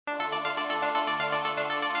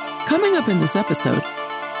Coming up in this episode.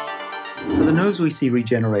 So the nerves we see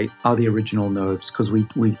regenerate are the original nerves because we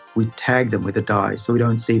tag them with a dye, so we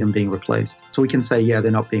don't see them being replaced. So we can say, yeah,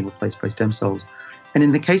 they're not being replaced by stem cells. And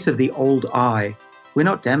in the case of the old eye, we're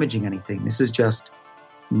not damaging anything. This is just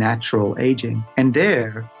natural aging. And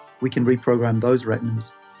there, we can reprogram those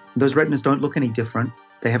retinas. Those retinas don't look any different.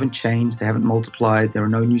 They haven't changed. They haven't multiplied. There are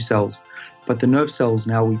no new cells. But the nerve cells,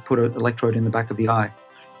 now we put an electrode in the back of the eye.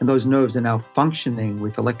 And those nerves are now functioning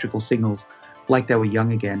with electrical signals like they were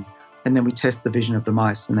young again. And then we test the vision of the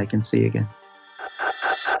mice and they can see again.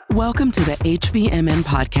 Welcome to the HVMN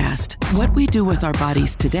podcast. What we do with our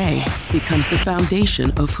bodies today becomes the foundation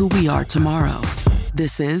of who we are tomorrow.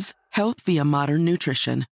 This is Health via Modern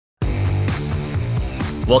Nutrition.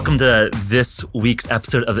 Welcome to this week's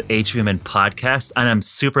episode of the HVMN podcast. And I'm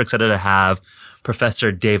super excited to have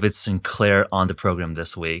Professor David Sinclair on the program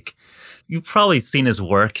this week. You've probably seen his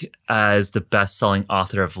work as the best-selling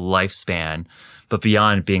author of Lifespan, but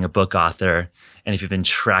beyond being a book author, and if you've been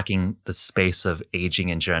tracking the space of aging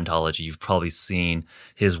and gerontology, you've probably seen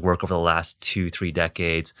his work over the last 2-3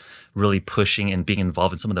 decades, really pushing and being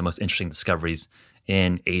involved in some of the most interesting discoveries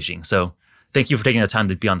in aging. So thank you for taking the time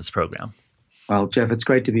to be on this program. Well, Jeff, it's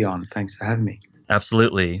great to be on. Thanks for having me.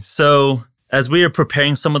 Absolutely. So as we are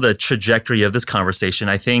preparing some of the trajectory of this conversation,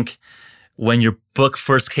 I think when your book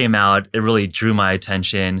first came out, it really drew my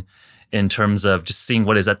attention in terms of just seeing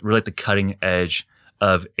what is at really at the cutting edge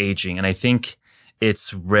of aging. And I think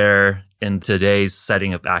it's rare in today's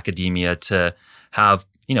setting of academia to have,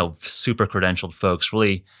 super credentialed folks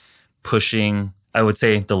really pushing, I would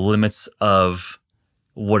say, the limits of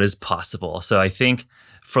what is possible. So I think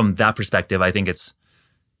from that perspective, I think it's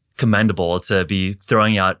commendable to be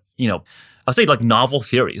throwing out, I'll say like novel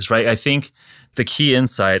theories, right? I think the key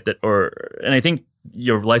insight and I think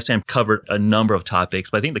your Lifespan covered a number of topics,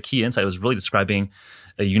 but I think the key insight was really describing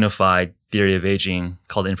a unified theory of aging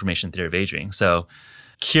called information theory of aging. So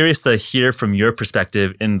curious to hear from your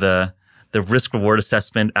perspective in the risk-reward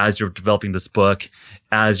assessment as you're developing this book,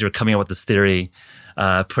 as you're coming up with this theory,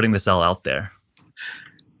 putting this all out there.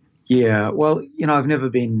 Yeah, well, I've never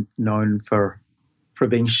been known for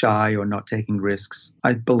being shy or not taking risks.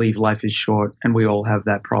 I believe life is short and we all have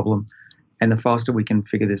that problem. And the faster we can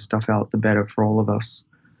figure this stuff out, the better for all of us.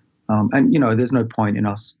 There's no point in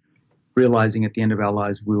us realizing at the end of our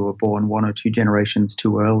lives we were born 1 or 2 generations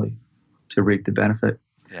too early to reap the benefit.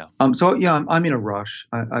 Yeah. I'm in a rush.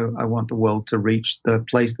 I want the world to reach the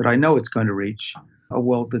place that I know it's going to reach, a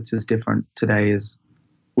world that's as different today as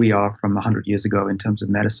we are from 100 years ago in terms of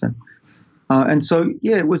medicine.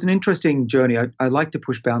 It was an interesting journey. I like to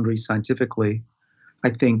push boundaries scientifically. I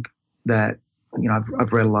think that,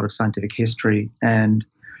 I've read a lot of scientific history and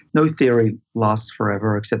no theory lasts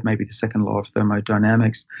forever except maybe the second law of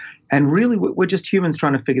thermodynamics. And really, we're just humans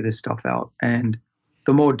trying to figure this stuff out. And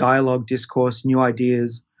the more dialogue, discourse, new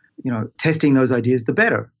ideas, testing those ideas, the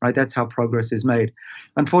better, right? That's how progress is made.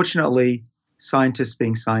 Unfortunately, scientists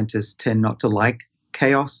being scientists tend not to like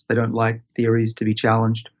chaos. They don't like theories to be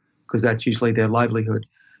challenged because that's usually their livelihood,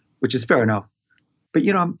 which is fair enough. But,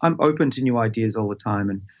 I'm open to new ideas all the time,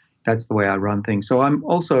 and that's the way I run things. So I'm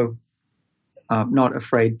also not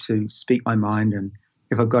afraid to speak my mind, and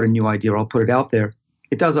if I've got a new idea, I'll put it out there.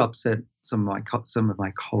 It does upset some of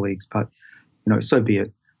my colleagues, but, so be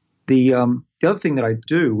it. The other thing that I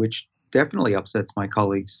do, which definitely upsets my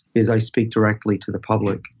colleagues, is I speak directly to the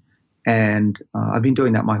public. And I've been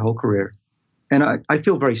doing that my whole career. And I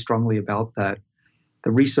feel very strongly about that.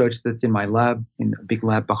 The research that's in my lab, in a big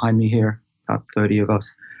lab behind me here, about 30 of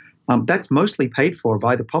us, that's mostly paid for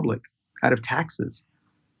by the public out of taxes.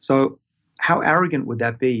 So how arrogant would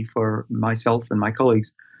that be for myself and my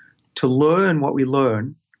colleagues to learn what we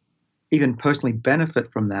learn, even personally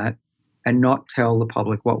benefit from that, and not tell the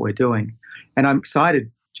public what we're doing? And I'm excited,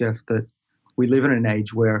 Jeff, that we live in an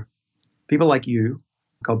age where people like you,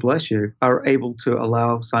 God bless you, are able to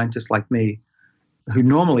allow scientists like me, who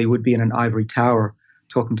normally would be in an ivory tower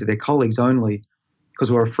talking to their colleagues only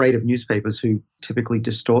because we're afraid of newspapers who typically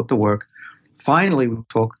distort the work, finally we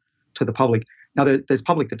talk to the public. Now, there's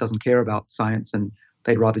public that doesn't care about science and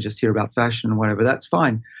they'd rather just hear about fashion and whatever. That's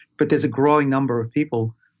fine. But there's a growing number of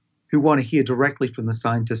people who want to hear directly from the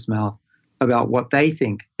scientist's mouth about what they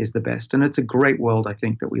think is the best. And it's a great world, I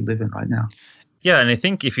think, that we live in right now. Yeah, and I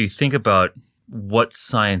think if you think about what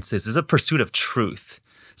science is, it's a pursuit of truth.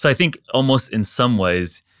 So I think almost in some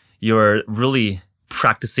ways, you're really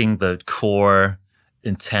practicing the core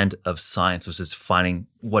intent of science, which is finding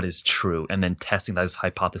what is true and then testing those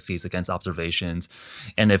hypotheses against observations.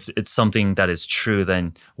 And if it's something that is true,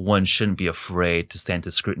 then one shouldn't be afraid to stand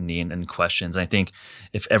to scrutiny and questions. And I think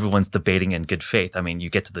if everyone's debating in good faith, I mean, you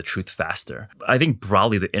get to the truth faster. I think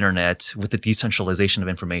broadly the internet, with the decentralization of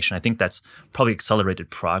information, I think that's probably accelerated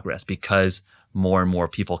progress because more and more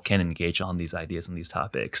people can engage on these ideas and these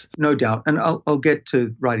topics. No doubt. And I'll get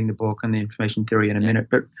to writing the book and the information theory in a minute.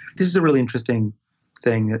 But this is a really interesting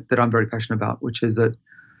thing that I'm very passionate about, which is that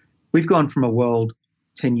we've gone from a world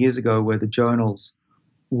 10 years ago where the journals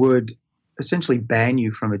would essentially ban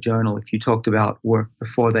you from a journal if you talked about work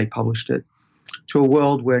before they published it, to a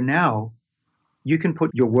world where now you can put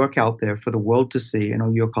your work out there for the world to see and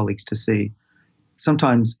all your colleagues to see,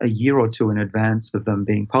 sometimes a year or two in advance of them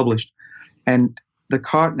being published. And the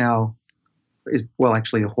cart now is, well,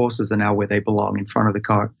 actually the horses are now where they belong, in front of the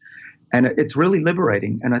cart. And it's really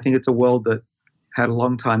liberating. And I think it's a world that had a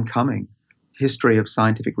long time coming. History of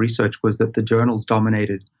scientific research was that the journals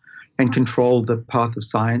dominated and controlled the path of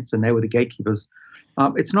science, and they were the gatekeepers.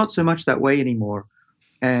 It's not so much that way anymore.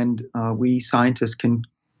 And we scientists can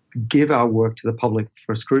give our work to the public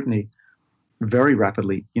for scrutiny very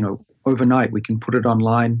rapidly. You know, overnight, we can put it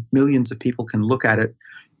online. Millions of people can look at it,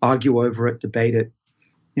 argue over it, debate it.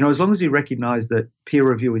 You know, as long as you recognize that peer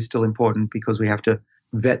review is still important because we have to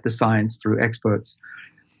vet the science through experts.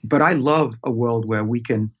 But I love a world where we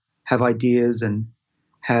can have ideas and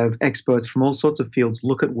have experts from all sorts of fields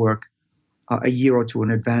look at work a year or two in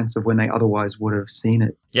advance of when they otherwise would have seen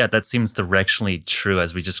it. Yeah, that seems directionally true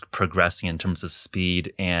as we just progressing in terms of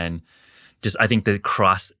speed and just, I think, the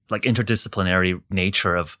interdisciplinary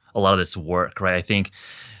nature of a lot of this work, right? I think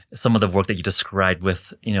some of the work that you described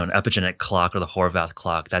with, an epigenetic clock or the Horvath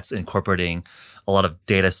clock, that's incorporating a lot of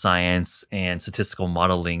data science and statistical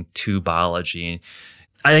modeling to biology.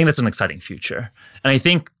 I think that's an exciting future. And I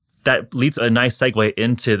think that leads a nice segue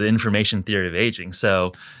into the information theory of aging.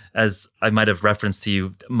 So as I might have referenced to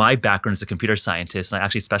you, my background is a computer scientist, and I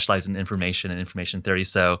actually specialize in information and information theory.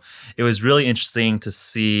 So it was really interesting to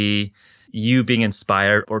see you being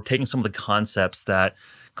inspired or taking some of the concepts that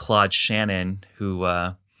Claude Shannon, who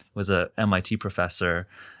was a MIT professor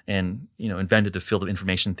and invented the field of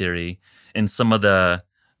information theory, and some of the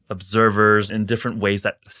observers in different ways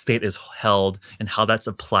that state is held and how that's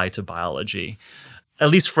applied to biology. At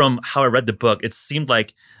least from how I read the book, it seemed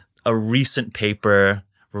like a recent paper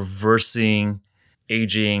reversing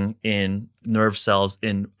aging in nerve cells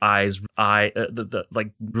in eyes.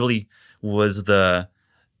 Really was the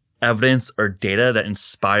evidence or data that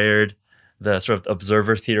inspired the sort of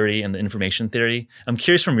observer theory and the information theory. I'm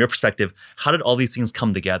curious from your perspective, how did all these things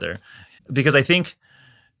come together? Because I think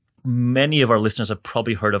many of our listeners have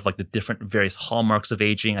probably heard of the different various hallmarks of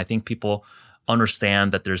aging. I think people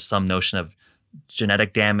understand that there's some notion of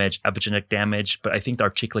genetic damage, epigenetic damage, but I think the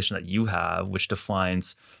articulation that you have, which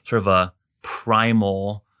defines sort of a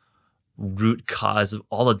primal root cause of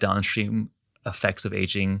all the downstream effects of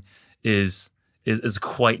aging is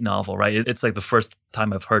quite novel, right? It's like the first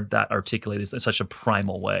time I've heard that articulated in such a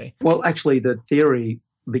primal way. Well, actually, the theory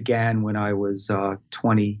began when I was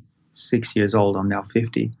 26 years old. I'm now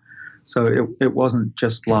 50. So it wasn't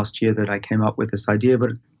just last year that I came up with this idea,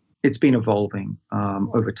 but it's been evolving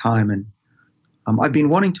over time. And I've been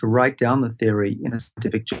wanting to write down the theory in a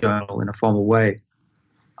scientific journal in a formal way,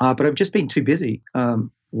 but I've just been too busy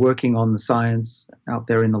working on the science out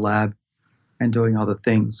there in the lab and doing other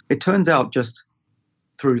things. It turns out, just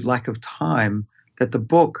through lack of time, that the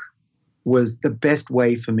book was the best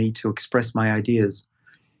way for me to express my ideas.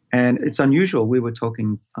 And it's unusual. We were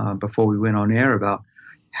talking before we went on air about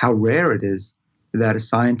how rare it is that a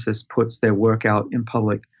scientist puts their work out in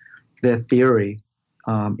public, their theory,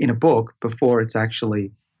 in a book before it's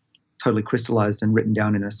actually totally crystallized and written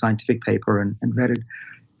down in a scientific paper and vetted.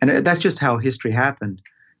 And that's just how history happened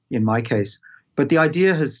in my case. But the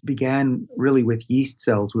idea began really with yeast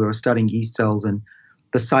cells. We were studying yeast cells and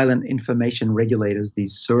the silent information regulators,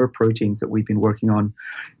 these SIR proteins that we've been working on.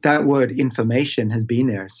 That word information has been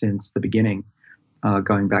there since the beginning,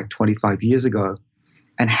 going back 25 years ago.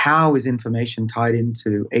 And how is information tied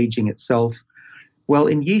into aging itself? Well,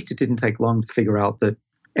 in yeast, it didn't take long to figure out that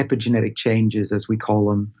epigenetic changes, as we call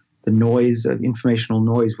them, the noise, informational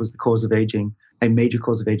noise, was the cause of aging, a major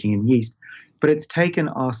cause of aging in yeast. But it's taken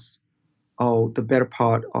us, the better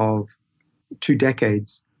part of 2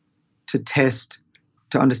 decades to test,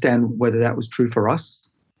 to understand whether that was true for us.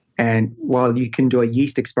 And while you can do a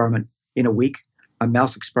yeast experiment in a week, a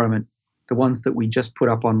mouse experiment, the ones that we just put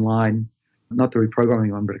up online, not the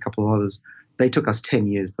reprogramming one, but a couple of others, they took us 10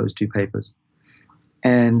 years, those 2 papers.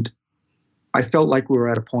 And I felt like we were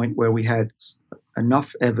at a point where we had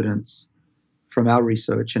enough evidence from our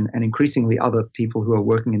research and increasingly other people who are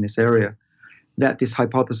working in this area that this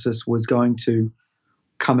hypothesis was going to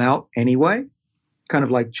come out anyway, kind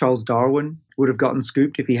of like Charles Darwin would have gotten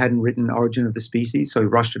scooped if he hadn't written Origin of the Species, so he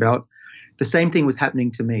rushed it out. The same thing was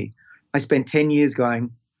happening to me. I spent 10 years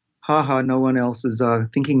going, no one else is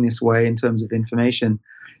thinking this way in terms of information.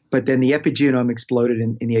 But then the epigenome exploded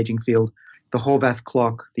in the aging field. The Horvath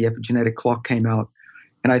clock, the epigenetic clock came out.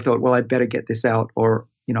 And I thought, well, I'd better get this out or,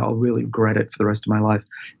 I'll really regret it for the rest of my life.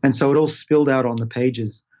 And so it all spilled out on the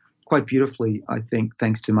pages quite beautifully, I think,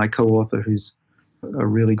 thanks to my co-author, who's a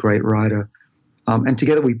really great writer. And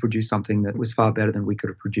together we produced something that was far better than we could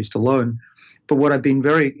have produced alone. But what I've been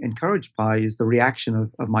very encouraged by is the reaction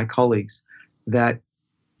of my colleagues, that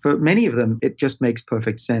for many of them, it just makes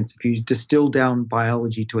perfect sense. If you distill down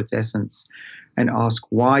biology to its essence and ask,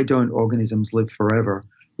 why don't organisms live forever?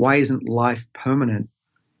 Why isn't life permanent?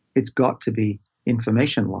 It's got to be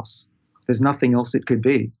information loss. There's nothing else it could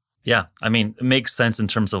be. Yeah. I mean, it makes sense in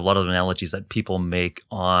terms of a lot of analogies that people make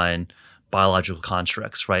on biological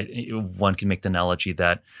constructs, right? One can make the analogy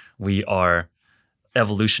that we are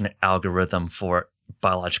evolution algorithm for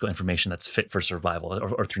biological information that's fit for survival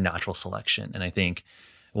or through natural selection. And I think,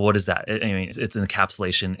 what is that? I mean, it's an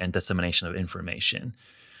encapsulation and dissemination of information,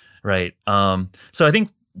 right? So I think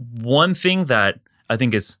one thing that I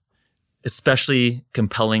think is especially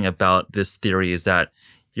compelling about this theory is that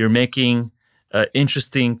you're making an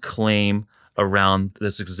interesting claim around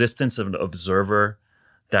this existence of an observer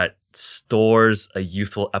that stores a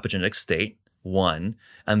youthful epigenetic state, one,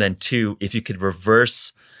 and then two, if you could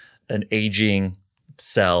reverse an aging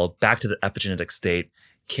cell back to the epigenetic state,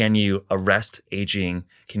 can you arrest aging?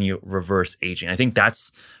 Can you reverse aging? I think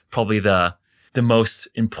that's probably the most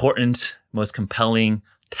important, most compelling,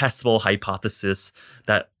 testable hypothesis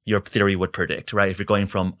that your theory would predict, right? If you're going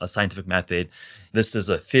from a scientific method, this is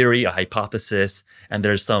a theory, a hypothesis, and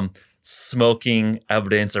there's some smoking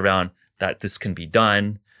evidence around that this can be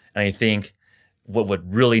done. And I think what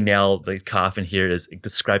would really nail the coffin here is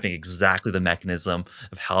describing exactly the mechanism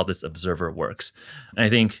of how this observer works. And I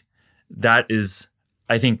think that is,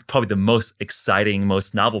 probably the most exciting,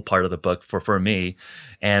 most novel part of the book for me.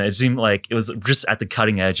 And it seemed like it was just at the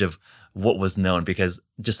cutting edge of what was known, because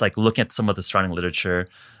just like looking at some of the surrounding literature,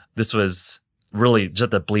 this was really just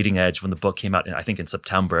at the bleeding edge when the book came out, I think in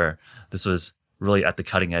September. This was really at the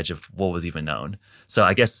cutting edge of what was even known. So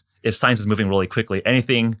I guess if science is moving really quickly,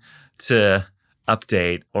 anything to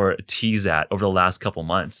update or tease at over the last couple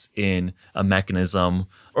months in a mechanism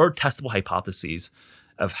or testable hypotheses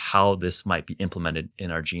of how this might be implemented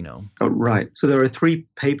in our genome. Oh, right. So there are 3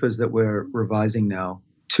 papers that we're revising now.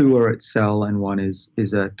 2 are at Cell and 1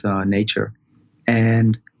 is at Nature.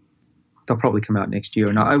 And they'll probably come out next year.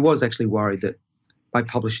 And I was actually worried that by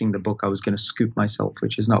publishing the book, I was going to scoop myself,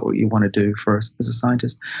 which is not what you want to do as a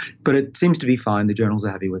scientist. But it seems to be fine. The journals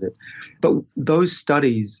are happy with it. But those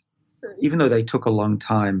studies, even though they took a long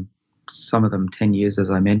time, some of them 10 years,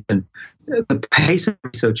 as I mentioned, the pace of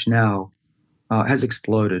research now has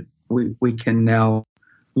exploded. We can now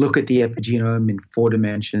look at the epigenome in 4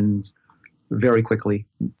 dimensions very quickly.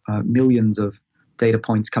 Millions of data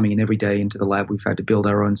points coming in every day into the lab. We've had to build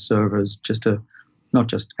our own servers just to not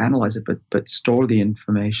just analyze it, but store the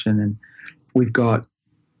information. And we've got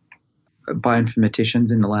bioinformaticians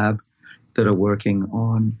in the lab that are working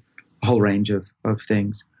on a whole range of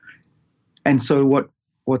things. And so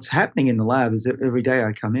what's happening in the lab is that every day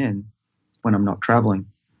I come in when I'm not traveling,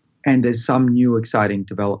 and there's some new exciting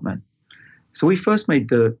development. So we first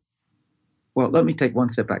let me take one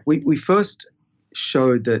step back. We first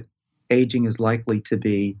showed that aging is likely to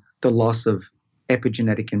be the loss of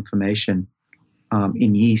epigenetic information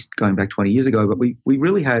in yeast going back 20 years ago, but we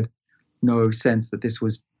really had no sense that this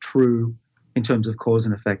was true in terms of cause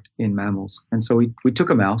and effect in mammals. And so we took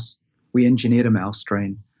a mouse, we engineered a mouse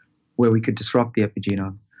strain where we could disrupt the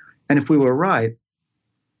epigenome. And if we were right,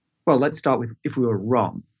 well, let's start with if we were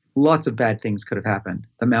wrong. Lots of bad things could have happened.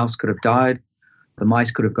 The mouse could have died, the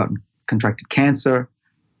mice could have contracted cancer,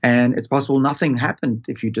 and it's possible nothing happened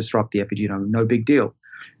if you disrupt the epigenome, no big deal.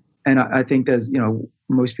 And I think there's,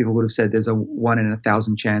 most people would have said there's a 1 in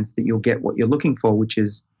 1,000 chance that you'll get what you're looking for, which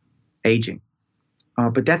is aging.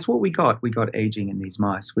 But that's what we got. We got aging in these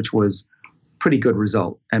mice, which was pretty good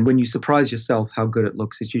result. And when you surprise yourself how good it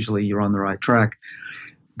looks, it's usually you're on the right track.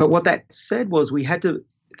 But what that said was we had to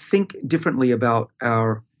think differently about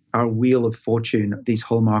our wheel of fortune, these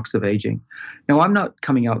hallmarks of aging. Now, I'm not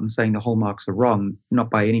coming out and saying the hallmarks are wrong,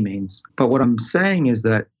 not by any means. But what I'm saying is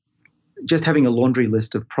that just having a laundry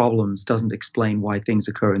list of problems doesn't explain why things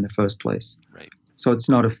occur in the first place. Right. So it's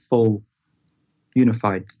not a full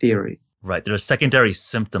unified theory. Right. There are secondary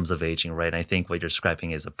symptoms of aging, right? And I think what you're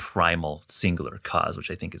describing is a primal singular cause,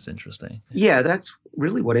 which I think is interesting. Yeah, that's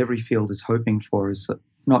really what every field is hoping for, is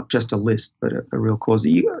not just a list, but a real cause.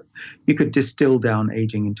 You could distill down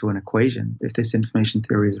aging into an equation if this information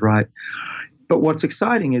theory is right. But what's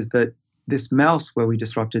exciting is that this mouse where we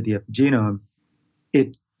disrupted the epigenome,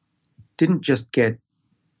 it didn't just get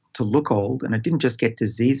to look old, and it didn't just get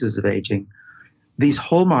diseases of aging. These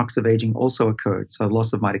hallmarks of aging also occurred. So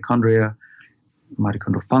loss of mitochondria,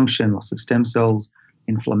 mitochondrial function, loss of stem cells,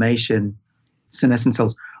 inflammation, senescent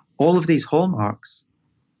cells, all of these hallmarks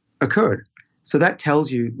occurred. So that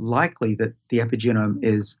tells you likely that the epigenome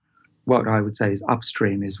is what I would say is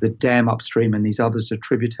upstream, is the dam upstream, and these others are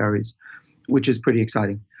tributaries, which is pretty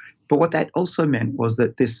exciting. But what that also meant was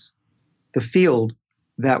that the field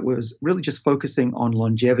that was really just focusing on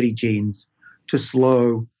longevity genes to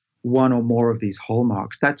slow one or more of these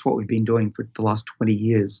hallmarks. That's what we've been doing for the last 20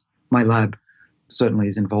 years. My lab certainly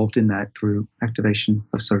is involved in that through activation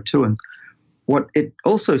of sirtuins. What it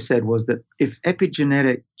also said was that if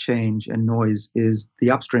epigenetic change and noise is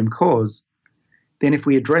the upstream cause, then if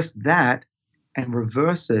we address that and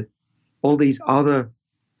reverse it, all these other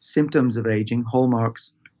symptoms of aging,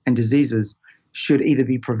 hallmarks, and diseases should either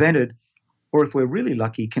be prevented or, if we're really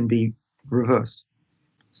lucky, can be reversed.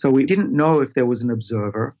 So we didn't know if there was an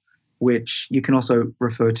observer, which you can also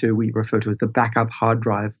we refer to as the backup hard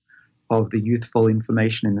drive of the youthful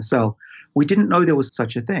information in the cell. We didn't know there was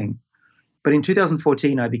such a thing. But in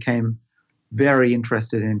 2014, I became very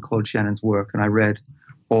interested in Claude Shannon's work, and I read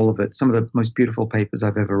all of it, some of the most beautiful papers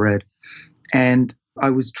I've ever read. And I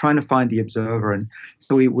was trying to find the observer. And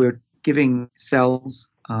so we were giving cells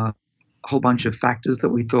a whole bunch of factors that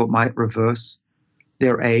we thought might reverse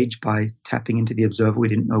their age by tapping into the observer. We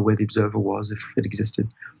didn't know where the observer was, if it existed.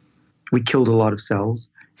 We killed a lot of cells.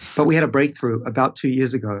 But we had a breakthrough about 2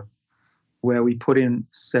 years ago where we put in a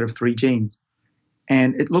set of 3 genes.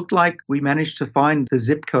 And it looked like we managed to find the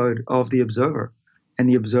zip code of the observer. And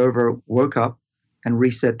the observer woke up and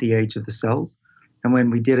reset the age of the cells. And when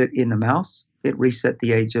we did it in the mouse, it reset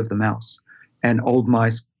the age of the mouse. And old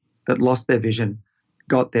mice that lost their vision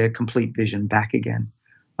got their complete vision back again.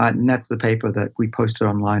 And that's the paper that we posted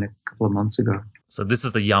online a couple of months ago. So this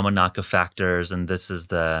is the Yamanaka factors, and this is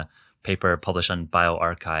the paper published on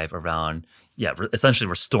bioRxiv around, essentially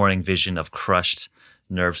restoring vision of crushed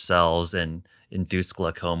nerve cells and induced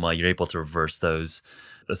glaucoma. You're able to reverse those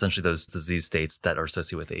disease states that are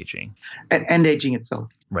associated with aging. And aging itself.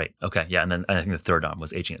 Right. Okay. Yeah. And then I think the third arm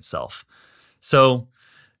was aging itself. So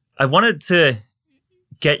I wanted to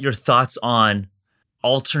get your thoughts on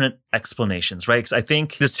alternate explanations, right? Because I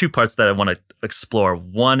think there's 2 parts that I want to explore.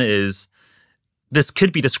 One is this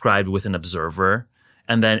could be described with an observer.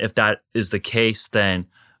 And then if that is the case, then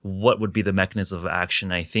what would be the mechanism of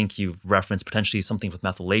action? I think you referenced potentially something with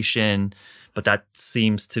methylation, but that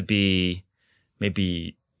seems to be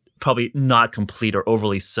maybe probably not complete or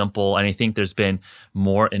overly simple. And I think there's been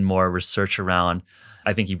more and more research around,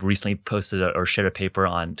 I think you recently posted or shared a paper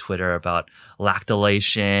on Twitter about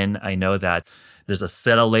lactylation. I know that there's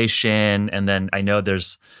acetylation, and then I know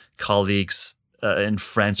there's colleagues and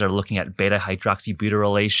friends that are looking at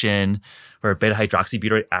beta-hydroxybutyrylation, where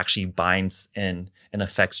beta-hydroxybutyrate actually binds and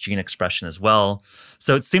affects gene expression as well.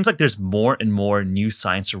 So it seems like there's more and more new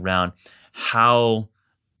science around how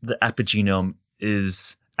the epigenome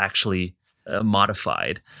is actually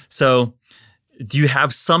modified. So do you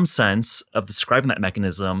have some sense of describing that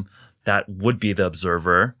mechanism that would be the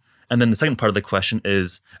observer? And then the second part of the question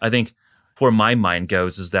is, I think where my mind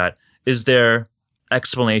goes is there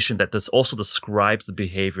explanation that this also describes the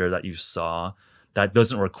behavior that you saw that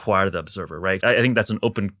doesn't require the observer, right? I think that's an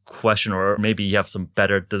open question, or maybe you have some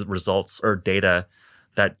better results or data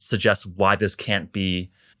that suggests why this can't be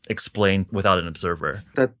explained without an observer.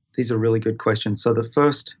 These are really good questions. So the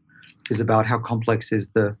first is about how complex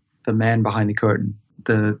is the man behind the curtain,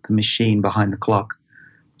 the machine behind the clock.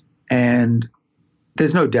 And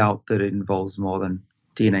there's no doubt that it involves more than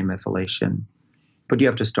DNA methylation. But you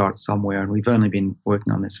have to start somewhere, and we've only been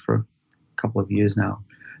working on this for a couple of years now.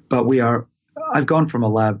 But I've gone from a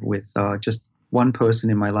lab with just one person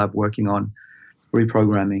in my lab working on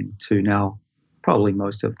reprogramming to now probably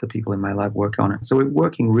most of the people in my lab work on it. So we're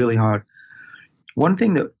working really hard. One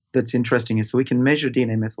thing that's interesting is, so we can measure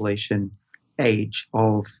DNA methylation age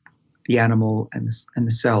of the animal and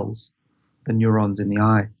the cells, the neurons in the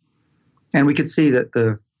eye. And we could see that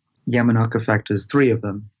the Yamanaka factors, 3 of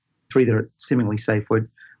them, 3 that are seemingly safe. We're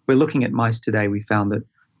looking at mice today. We found that,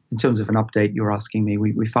 in terms of an update you're asking me,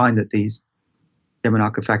 we find that these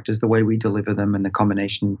Yamanaka factors, the way we deliver them and the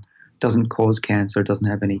combination, doesn't cause cancer, doesn't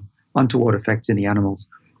have any untoward effects in the animals.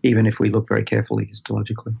 even if we look very carefully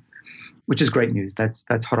histologically, which is great news. That's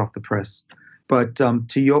hot off the press. But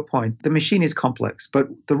to your point, the machine is complex. But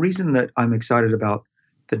the reason that I'm excited about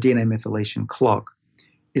the DNA methylation clock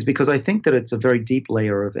is because I think that it's a very deep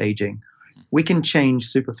layer of aging. We can change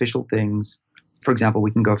superficial things. For example,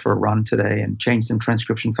 we can go for a run today and change some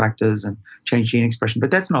transcription factors and change gene expression, but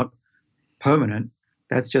that's not permanent.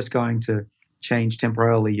 That's just going to change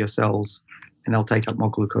temporarily your cells, and they'll take up more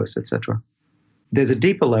glucose, etc. There's a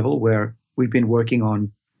deeper level where we've been working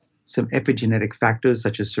on some epigenetic factors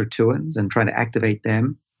such as sirtuins and trying to activate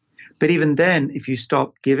them. But even then, if you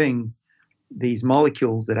stop giving these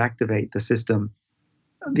molecules that activate the system,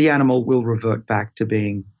 the animal will revert back to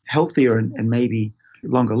being healthier and maybe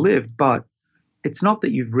longer lived. But it's not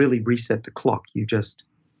that you've really reset the clock. You just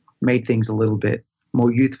made things a little bit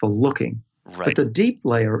more youthful looking. Right. But the deep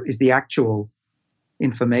layer is the actual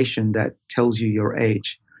information that tells you your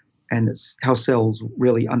age, and that's how cells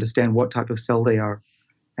really understand what type of cell they are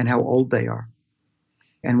and how old they are.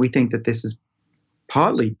 And we think that this is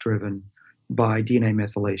partly driven by DNA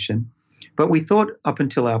methylation. But we thought up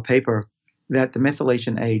until our paper that the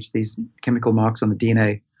methylation age, these chemical marks on the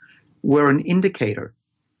DNA, were an indicator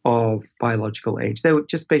of biological age. They were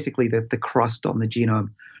just basically the crust on the genome,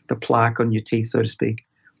 the plaque on your teeth, so to speak.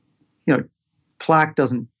 Plaque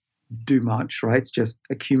doesn't do much, right? It's just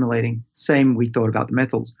accumulating. Same we thought about the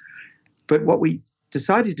methyls. But what we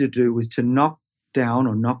decided to do was to knock down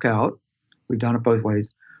or knock out, we've done it both ways,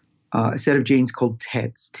 a set of genes called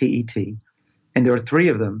TETs, T-E-T. And there are 3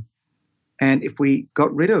 of them. And if we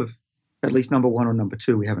got rid of at least number 1 or number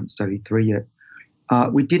 2, we haven't studied 3 yet,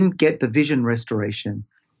 we didn't get the vision restoration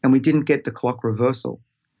and we didn't get the clock reversal.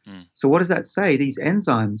 So what does that say? These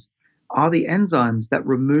enzymes are the enzymes that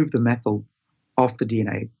remove the methyl off the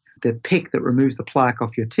DNA, the PIC that removes the plaque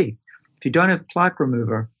off your teeth. If you don't have plaque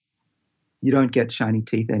remover, you don't get shiny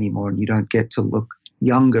teeth anymore and you don't get to look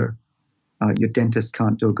younger. Your dentist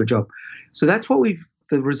can't do a good job. So that's what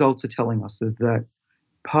the results are telling us, is that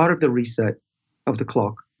part of the reset of the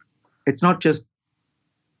clock, it's not just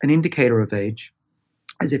an indicator of age,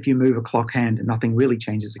 as if you move a clock hand and nothing really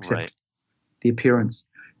changes except the appearance.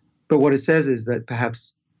 But what it says is that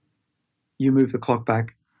perhaps you move the clock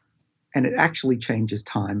back and it actually changes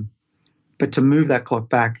time. But to move that clock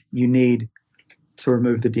back, you need to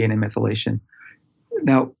remove the DNA methylation.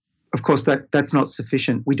 Now, of course, that's not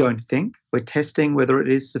sufficient. We don't think. We're testing whether it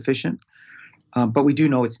is sufficient. But we do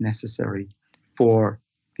know it's necessary for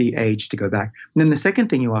the age to go back. And then the second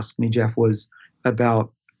thing you asked me, Jeff, was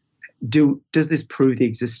about does this prove the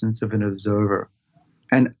existence of an observer?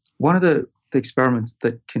 And one of the experiments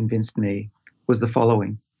that convinced me was the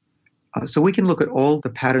following. So we can look at all the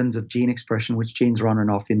patterns of gene expression, which genes are on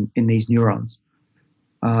and off in these neurons,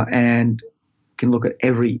 and can look at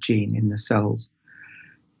every gene in the cells.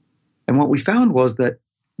 And what we found was that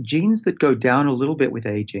genes that go down a little bit with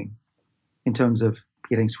aging, in terms of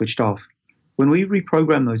getting switched off, when we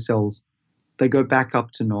reprogram those cells, they go back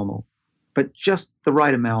up to normal, but just the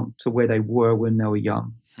right amount to where they were when they were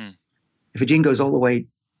young. If a gene goes all the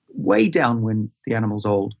way down when the animal's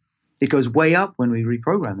old, it goes way up when we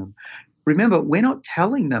reprogram them. Remember, we're not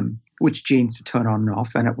telling them which genes to turn on and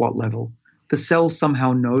off and at what level. The cell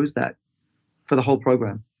somehow knows that for the whole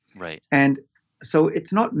program. Right. And so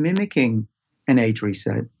it's not mimicking an age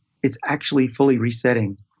reset. It's actually fully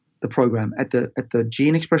resetting the program at the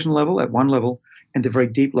gene expression level, at one level, and the very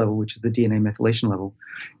deep level, which is the DNA methylation level.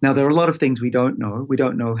 Now, there are a lot of things we don't know. We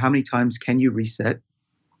don't know how many times can you reset.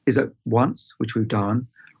 Is it once, which we've done,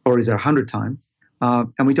 or is it 100 times?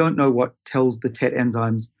 And we don't know what tells the TET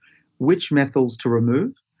enzymes which methyls to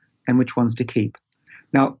remove and which ones to keep.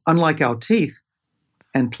 Now, unlike our teeth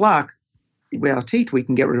and plaque, with our teeth, we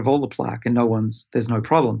can get rid of all the plaque and there's no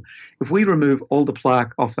problem. If we remove all the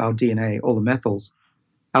plaque off our DNA, all the methyls,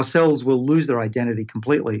 our cells will lose their identity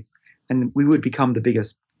completely, and we would become the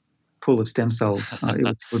biggest pool of stem cells.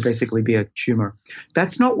 It would basically be a tumor.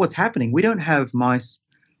 That's not what's happening. We don't have mice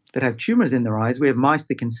that have tumors in their eyes. We have mice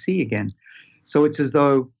that can see again. So it's as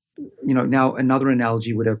though, now another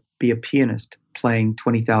analogy would be a pianist playing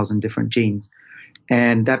 20,000 different genes.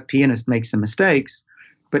 And that pianist makes some mistakes,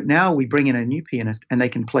 but now we bring in a new pianist and they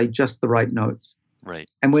can play just the right notes. Right.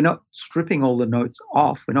 And we're not stripping all the notes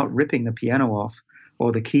off. We're not ripping the piano off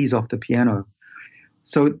or the keys off the piano.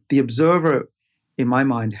 So the observer, in my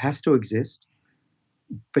mind, has to exist.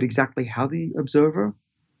 But exactly how the observer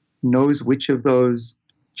knows which of those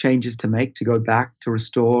changes to make to go back to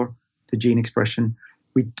restore the gene expression,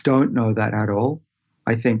 we don't know that at all.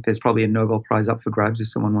 I think there's probably a Nobel Prize up for grabs if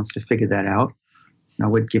someone wants to figure that out. Now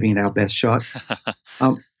we're giving it our best shot.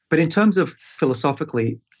 But in terms of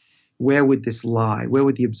philosophically, where would this lie? Where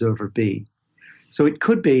would the observer be? So it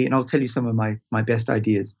could be, and I'll tell you some of my best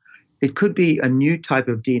ideas. It could be a new type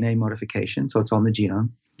of DNA modification, so it's on the genome.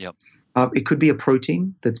 Yep. It could be a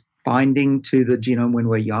protein that's binding to the genome when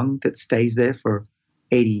we're young that stays there for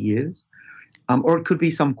 80 years. Or it could be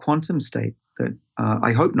some quantum state that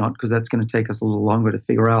I hope not, because that's going to take us a little longer to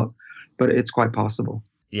figure out, but it's quite possible.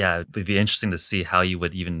 Yeah, it would be interesting to see how you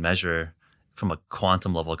would even measure from a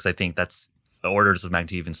quantum level, because I think that's orders of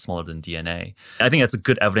magnitude even smaller than DNA. I think that's a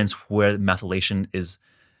good evidence where methylation is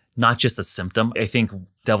not just a symptom. I think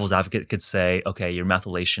devil's advocate could say, okay, your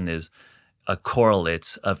methylation is a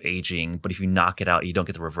correlate of aging, but if you knock it out, you don't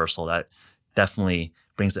get the reversal. That definitely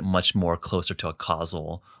brings it much more closer to a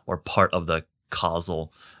causal or part of the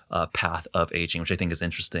causal path of aging, which I think is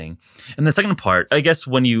interesting. And the second part, I guess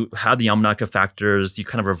when you have the Yamanaka factors, you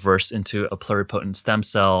kind of reverse into a pluripotent stem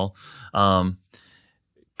cell.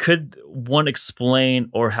 Could one explain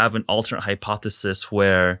or have an alternate hypothesis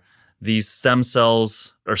where these stem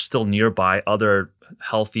cells are still nearby other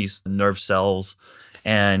healthy nerve cells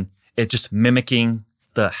and it's just mimicking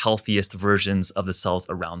the healthiest versions of the cells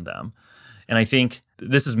around them? And I think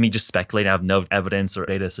this is me just speculating. I have no evidence or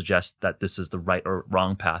data to suggest that this is the right or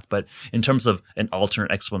wrong path. But in terms of an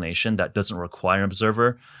alternate explanation that doesn't require an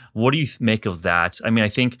observer, what do you make of that? I mean, I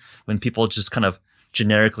think when people just kind of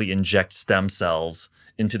generically inject stem cells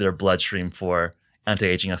into their bloodstream for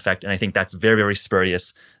anti-aging effect, and I think that's very, very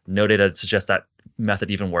spurious. No data to suggest that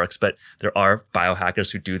method even works, but there are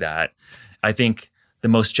biohackers who do that. I think the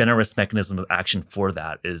most generous mechanism of action for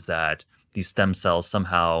that is that these stem cells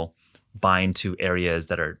somehow bind to areas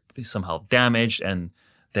that are somehow damaged and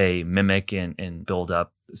they mimic and build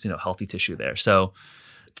up, healthy tissue there. So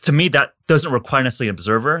to me, that doesn't require necessarily an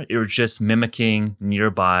observer. You're just mimicking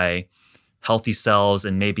nearby healthy cells,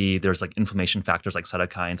 and maybe there's like inflammation factors like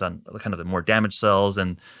cytokines on kind of the more damaged cells,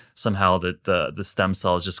 and somehow the stem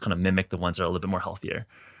cells just kind of mimic the ones that are a little bit more healthier.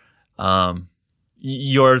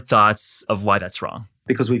 Your thoughts of why that's wrong?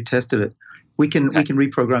 Because we've tested it. We can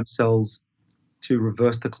reprogram cells to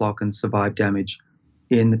reverse the clock and survive damage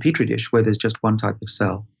in the petri dish where there's just one type of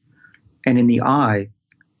cell. And in the eye,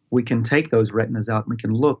 we can take those retinas out and we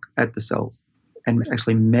can look at the cells and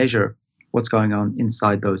actually measure what's going on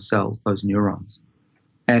inside those cells, those neurons.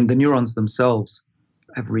 And the neurons themselves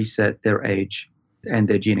have reset their age and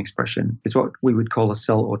their gene expression. It's what we would call a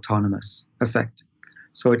cell autonomous effect.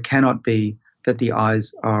 So it cannot be that the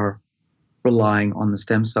eyes are relying on the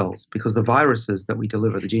stem cells, because the viruses that we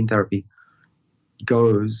deliver, the gene therapy,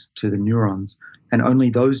 goes to the neurons, and only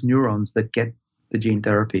those neurons that get the gene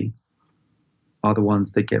therapy are the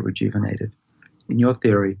ones that get rejuvenated. In your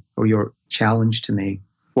theory, or your challenge to me,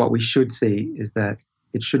 what we should see is that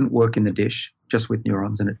it shouldn't work in the dish just with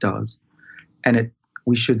neurons, and it does. And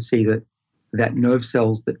we should see that nerve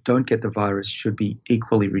cells that don't get the virus should be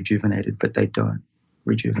equally rejuvenated, but they don't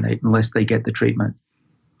rejuvenate unless they get the treatment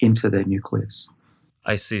into their nucleus.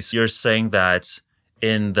 I see. So you're saying that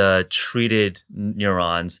in the treated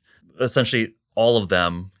neurons, essentially all of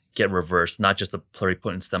them get reversed, not just the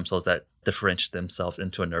pluripotent stem cells that differentiate themselves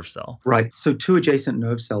into a nerve cell. Right. So two adjacent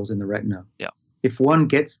nerve cells in the retina. Yeah. If one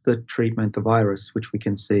gets the treatment, the virus, which we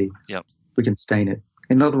can see, we can stain it.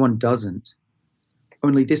 Another one doesn't.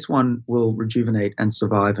 Only this one will rejuvenate and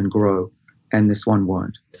survive and grow, and this one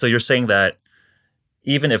won't. So you're saying that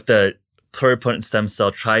even if the pluripotent stem cell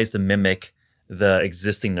tries to mimic the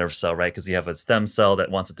existing nerve cell, right? Because you have a stem cell that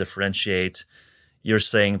wants to differentiate. You're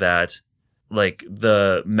saying that like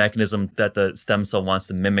the mechanism that the stem cell wants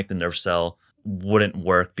to mimic the nerve cell wouldn't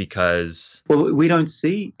work because... Well, we don't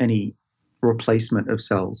see any replacement of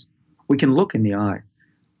cells. We can look in the eye,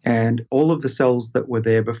 and all of the cells that were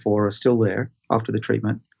there before are still there after the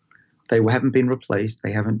treatment. They haven't been replaced.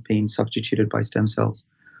 They haven't been substituted by stem cells.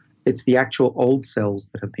 It's the actual old cells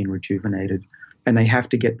that have been rejuvenated, and they have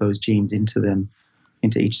to get those genes into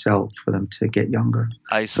each cell for them to get younger.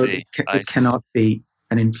 I see. So it cannot be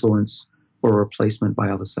an influence or a replacement by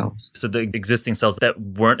other cells. So the existing cells that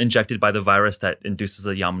weren't injected by the virus that induces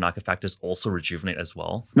the Yamanaka factors also rejuvenate as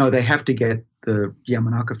well? No, they have to get the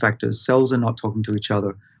Yamanaka factors. Cells are not talking to each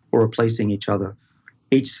other or replacing each other.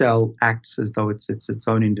 Each cell acts as though it's its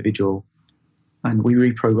own individual, and we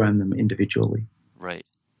reprogram them individually. Right.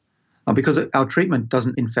 Because our treatment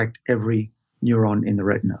doesn't infect every neuron in the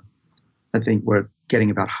retina. I think we're getting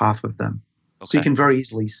about half of them. Okay. So you can very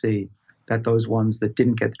easily see that those ones that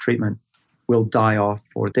didn't get the treatment will die off,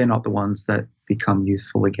 or they're not the ones that become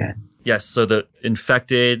youthful again. Yes, so the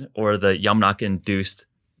infected or the Yamanaka-induced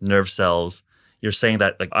nerve cells, you're saying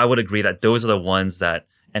that, like, I would agree that those are the ones that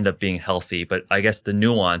end up being healthy. But I guess the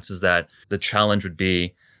nuance is that the challenge would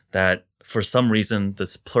be that for some reason,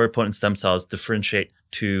 this pluripotent stem cells differentiate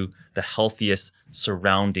to the healthiest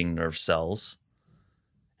surrounding nerve cells.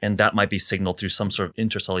 And that might be signaled through some sort of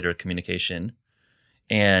intercellular communication.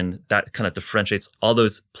 And that kind of differentiates all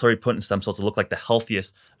those pluripotent stem cells to look like the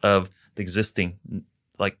healthiest of the existing,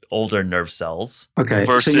 like older nerve cells. Okay,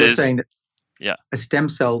 versus, so you're saying that yeah, a stem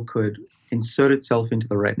cell could insert itself into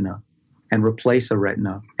the retina and replace a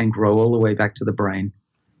retina and grow all the way back to the brain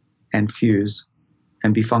and fuse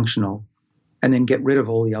and be functional, and then get rid of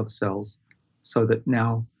all the other cells so that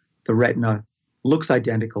now the retina looks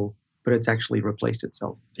identical, but it's actually replaced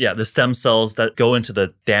itself. Yeah, the stem cells that go into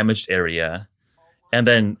the damaged area and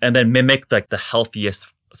then mimic like the healthiest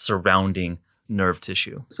surrounding nerve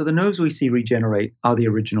tissue. So the nerves we see regenerate are the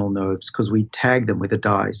original nerves because we tag them with a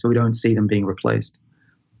dye, so we don't see them being replaced.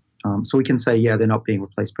 So we can say, yeah, they're not being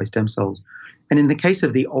replaced by stem cells. And in the case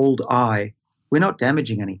of the old eye, we're not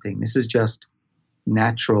damaging anything. This is just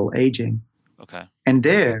natural aging. okay, And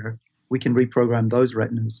there, we can reprogram those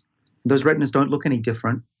retinas. Those retinas don't look any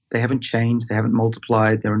different. They haven't changed. They haven't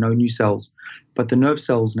multiplied. There are no new cells. But the nerve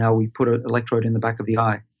cells, now we put an electrode in the back of the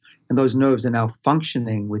eye. And those nerves are now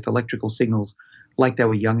functioning with electrical signals like they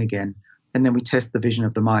were young again. And then we test the vision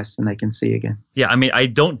of the mice and they can see again. Yeah, I mean, I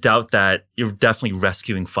don't doubt that you're definitely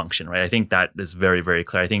rescuing function, right? I think that is very, very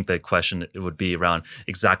clear. I think the question would be around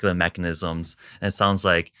exactly the mechanisms. And it sounds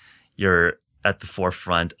like you're at the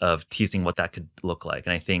forefront of teasing what that could look like.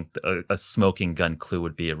 And I think a smoking gun clue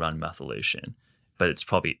would be around methylation. But it's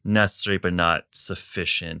probably necessary but not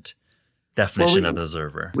sufficient definition of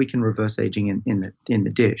observer. We can reverse aging in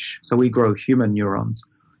the dish. So we grow human neurons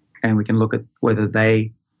and we can look at whether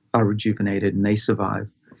they are rejuvenated and they survive.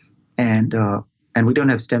 And we don't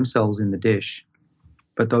have stem cells in the dish,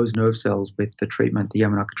 but those nerve cells with the treatment, the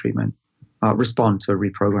Yamanaka treatment, respond to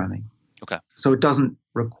reprogramming. okay, So it doesn't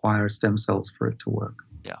require stem cells for it to work.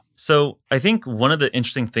 yeah, So I think one of the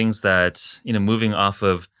interesting things that, moving off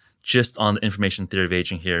of just on the information theory of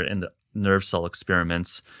aging here in the nerve cell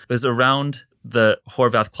experiments is around the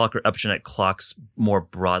Horvath clock or epigenetic clocks more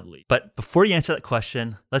broadly. But before you answer that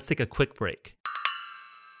question, let's take a quick break.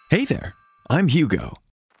 Hey there, I'm Hugo,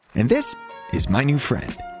 and this is my new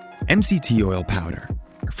friend, MCT oil powder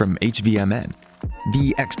from HVMN,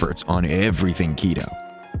 the experts on everything keto.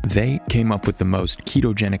 They came up with the most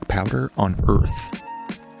ketogenic powder on Earth.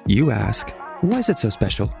 You ask, why is it so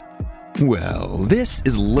special? Well, this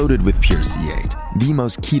is loaded with pure C8, the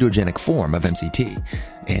most ketogenic form of MCT,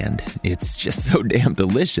 and it's just so damn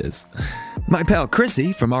delicious. My pal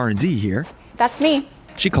Chrissy from R&D here. That's me.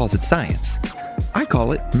 She calls it science. I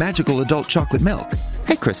call it magical adult chocolate milk.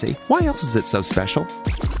 Hey Chrissy, why else is it so special?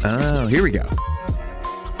 Oh, here we go.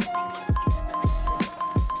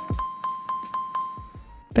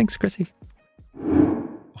 Thanks, Chrissy.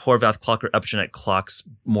 Horvath clock or epigenetic clocks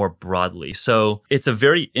more broadly. So it's a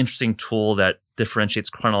very interesting tool that differentiates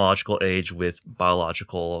chronological age with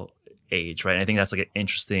biological age, right? And I think that's like an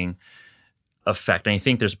interesting effect. And I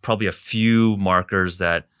think there's probably a few markers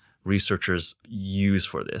that researchers use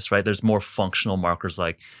for this, right? There's more functional markers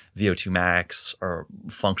like VO2 max or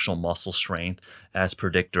functional muscle strength as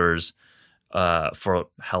predictors for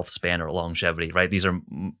health span or longevity, right? These are,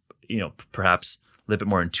 perhaps a little bit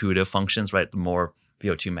more intuitive functions, right? The more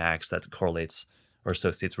VO2 max, that correlates or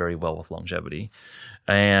associates very well with longevity.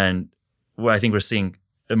 And I think we're seeing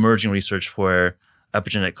emerging research where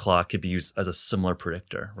epigenetic clock could be used as a similar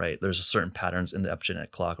predictor, right? There's a certain patterns in the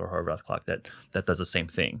epigenetic clock or Horvath clock that does the same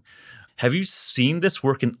thing. Have you seen this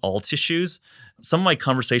work in all tissues? Some of my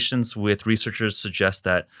conversations with researchers suggest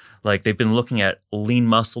that like they've been looking at lean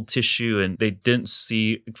muscle tissue and they didn't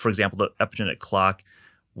see, for example, the epigenetic clock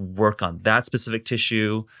work on that specific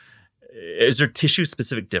tissue. Is there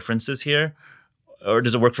tissue-specific differences here? Or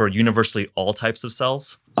does it work for universally all types of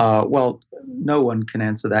cells? Well, no one can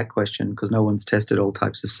answer that question because no one's tested all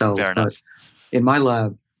types of cells. Fair enough. But in my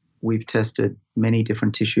lab, we've tested many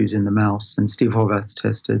different tissues in the mouse, and Steve Horvath's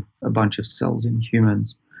tested a bunch of cells in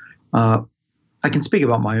humans. I can speak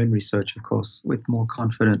about my own research, of course, with more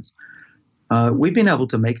confidence. We've been able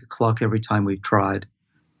to make a clock every time we've tried,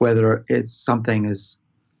 whether it's something as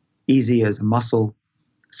easy as a muscle,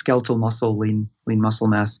 skeletal muscle, lean muscle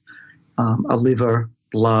mass, a liver,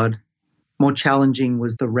 blood. More challenging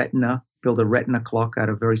was the retina, build a retina clock out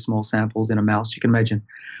of very small samples in a mouse. You can imagine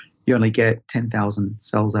you only get 10,000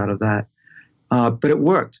 cells out of that. But it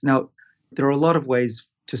worked. Now, there are a lot of ways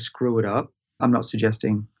to screw it up. I'm not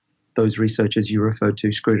suggesting those researchers you referred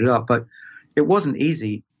to screwed it up, but it wasn't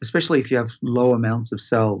easy, especially if you have low amounts of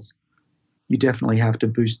cells. You definitely have to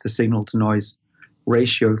boost the signal to noise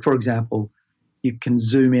ratio. For example, you can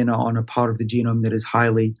zoom in on a part of the genome that is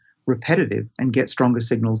highly repetitive and get stronger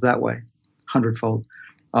signals that way. 100-fold.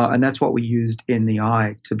 And that's what we used in the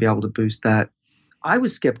eye to be able to boost that. I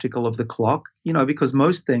was skeptical of the clock, because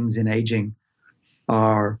most things in aging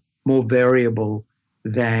are more variable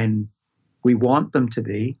than we want them to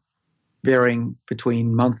be, varying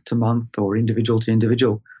between month to month or individual to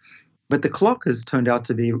individual. But the clock has turned out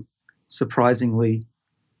to be surprisingly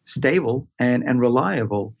stable and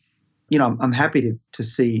reliable. I'm happy to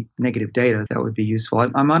see negative data. That would be useful.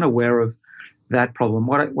 I'm unaware of that problem.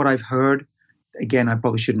 What I've heard, again, I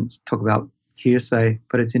probably shouldn't talk about hearsay,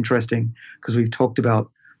 but it's interesting because we've talked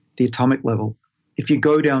about the atomic level. If you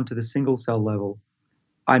go down to the single cell level,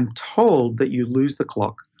 I'm told that you lose the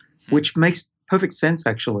clock, which makes perfect sense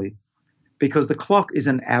actually, because the clock is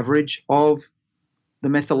an average of the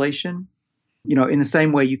methylation. In the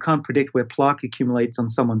same way you can't predict where plaque accumulates on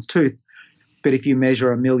someone's tooth, but if you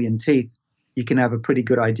measure 1 million teeth, you can have a pretty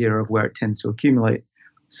good idea of where it tends to accumulate.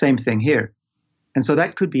 Same thing here. And so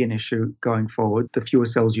that could be an issue going forward. The fewer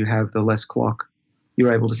cells you have, the less clock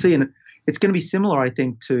you're able to see. And it's going to be similar, I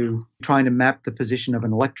think, to trying to map the position of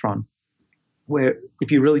an electron, where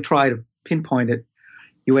if you really try to pinpoint it,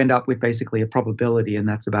 you end up with basically a probability, and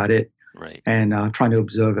that's about it. Right. And trying to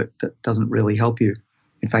observe it, that doesn't really help you.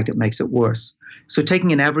 In fact, it makes it worse. So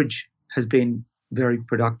taking an average has been very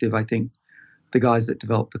productive. I think the guys that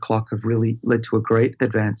developed the clock have really led to a great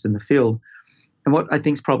advance in the field. And what I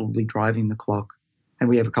think is probably driving the clock, and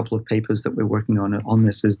we have a couple of papers that we're working on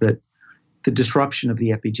this, is that the disruption of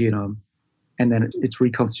the epigenome and then its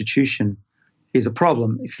reconstitution is a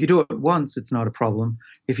problem. If you do it once, it's not a problem.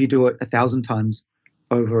 If you do it 1,000 times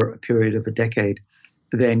over a period of a decade,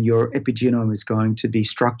 then your epigenome is going to be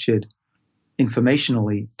structured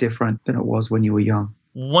informationally different than it was when you were young.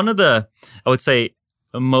 One of the, I would say,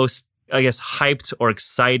 most, hyped or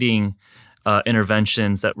exciting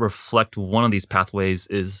interventions that reflect one of these pathways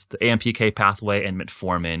is the AMPK pathway and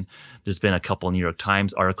metformin. There's been a couple New York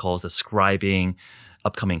Times articles describing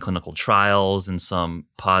upcoming clinical trials and some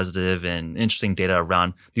positive and interesting data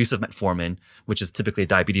around the use of metformin, which is typically a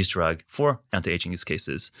diabetes drug for anti-aging use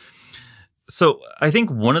cases. So I think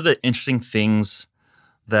one of the interesting things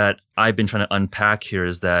that I've been trying to unpack here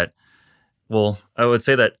is that, I would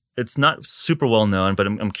say that it's not super well known, but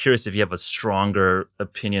I'm curious if you have a stronger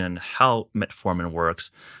opinion on how metformin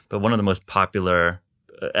works. But one of the most popular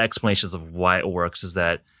explanations of why it works is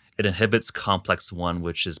that it inhibits complex 1,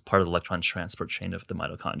 which is part of the electron transport chain of the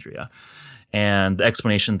mitochondria. And the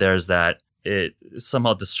explanation there is that it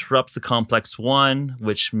somehow disrupts the complex 1,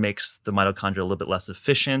 which makes the mitochondria a little bit less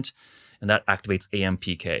efficient. And that activates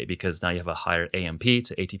AMPK because now you have a higher AMP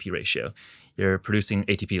to ATP ratio. You're producing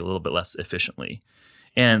ATP a little bit less efficiently.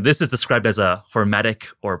 And this is described as a hormetic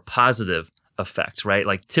or positive effect, right?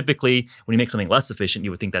 Like typically when you make something less efficient,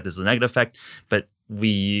 you would think that this is a negative effect, but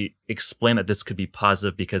we explain that this could be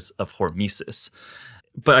positive because of hormesis.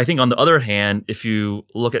 But I think on the other hand, if you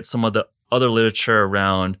look at some of the other literature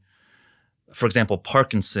around, for example,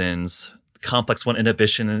 Parkinson's, complex 1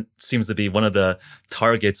 inhibition seems to be one of the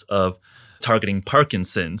targets of targeting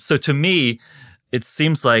Parkinson's. So to me, it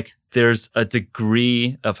seems like there's a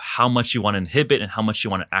degree of how much you want to inhibit and how much you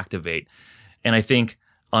want to activate. And I think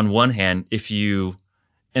on one hand,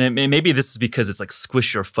 maybe this is because it's like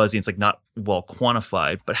squishy or fuzzy, it's like not well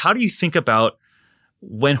quantified, but how do you think about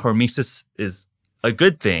when hormesis is a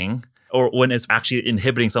good thing or when it's actually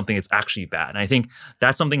inhibiting something, it's actually bad? And I think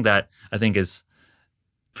that's something that I think is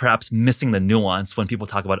perhaps missing the nuance when people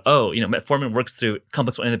talk about, metformin works through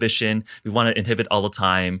complex 1 inhibition. We want to inhibit all the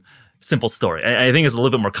time. Simple story. I think it's a little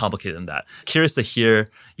bit more complicated than that. Curious to hear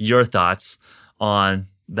your thoughts on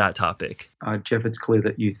that topic. Jeff, it's clear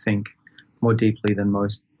that you think more deeply than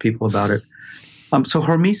most people about it. So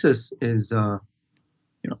hormesis is, I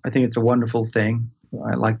think it's a wonderful thing.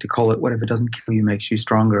 I like to call it whatever doesn't kill you makes you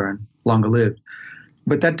stronger and longer lived.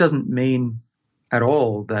 But that doesn't mean at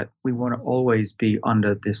all that we want to always be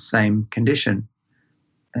under this same condition.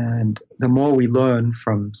 And the more we learn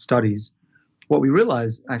from studies, what we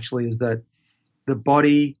realize actually is that the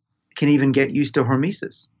body can even get used to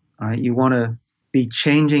hormesis. Right? You want to be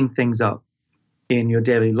changing things up in your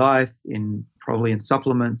daily life, probably in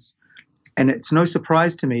supplements. And it's no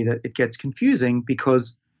surprise to me that it gets confusing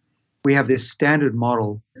because we have this standard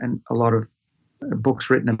model and a lot of books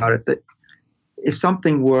written about it that if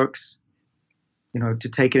something works, to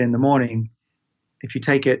take it in the morning, if you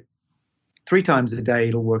take it 3 times a day,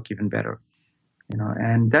 it'll work even better.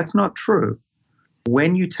 And that's not true.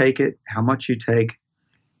 When you take it, how much you take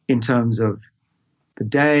in terms of the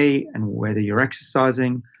day and whether you're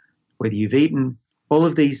exercising, whether you've eaten, all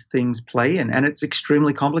of these things play in, and it's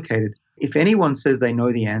extremely complicated. If anyone says they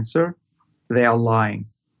know the answer, they are lying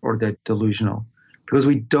or they're delusional because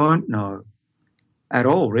we don't know at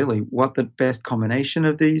all, really, what the best combination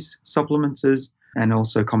of these supplements is, and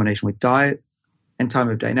also combination with diet and time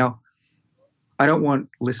of day. Now, I don't want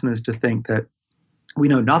listeners to think that we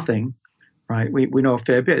know nothing, right? We know a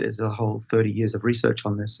fair bit. There's a whole 30 years of research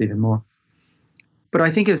on this, even more. But I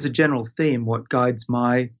think as a general theme, what guides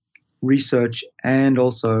my research and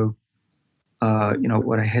also,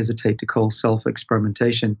 what I hesitate to call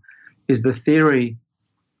self-experimentation is the theory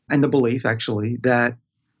and the belief, actually, that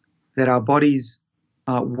our bodies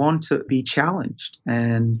want to be challenged.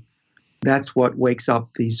 And that's what wakes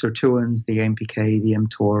up the sirtuins, the AMPK, the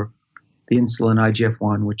mTOR, the insulin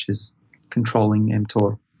IGF-1, which is controlling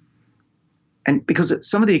mTOR. And because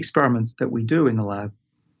some of the experiments that we do in the lab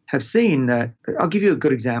have seen that, I'll give you a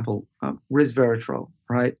good example, resveratrol,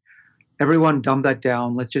 right? Everyone dumb that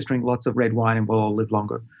down. Let's just drink lots of red wine and we'll all live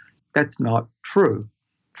longer. That's not true.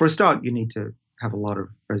 For a start, you need to have a lot of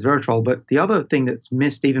resveratrol. But the other thing that's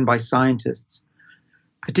missed even by scientists,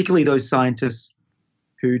 particularly those scientists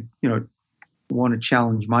who, want to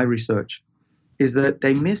challenge my research, is that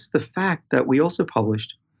they miss the fact that we also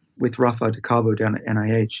published with Rafa DeCarbo down at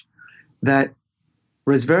NIH that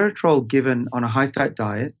resveratrol given on a high-fat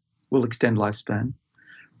diet will extend lifespan.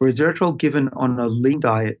 Resveratrol given on a lean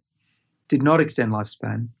diet did not extend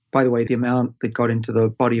lifespan. By the way, the amount that got into the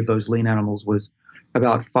body of those lean animals was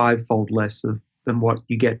about 5-fold less than what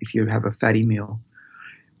you get if you have a fatty meal.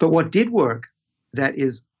 But what did work, that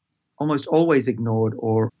is almost always ignored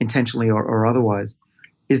or intentionally or otherwise,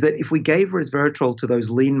 is that if we gave resveratrol to those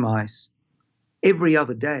lean mice every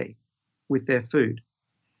other day with their food,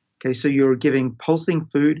 okay, so you're giving pulsing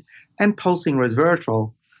food and pulsing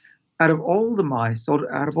resveratrol, out of all the mice,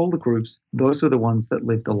 out of all the groups, those were the ones that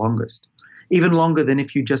lived the longest, even longer than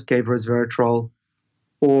if you just gave resveratrol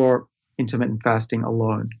or intermittent fasting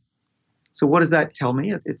alone. So what does that tell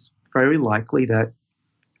me? It's very likely that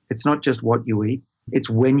it's not just what you eat, it's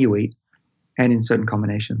when you eat and in certain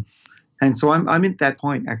combinations. And so I'm at that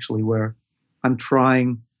point, actually, where I'm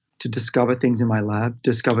trying to discover things in my lab,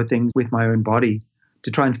 discover things with my own body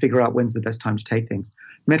to try and figure out when's the best time to take things.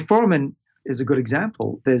 Metformin is a good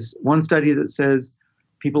example. There's one study that says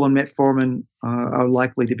people on metformin are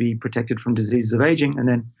likely to be protected from diseases of aging, and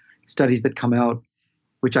then studies that come out,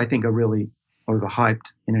 which I think are really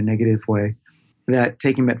overhyped in a negative way, that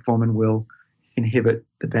taking metformin will inhibit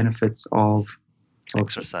the benefits of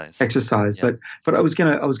exercise. Yeah. But I was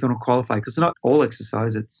gonna qualify, because it's not all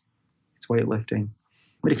exercise, it's weightlifting.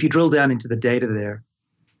 But if you drill down into the data there,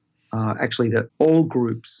 actually that all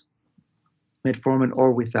groups, metformin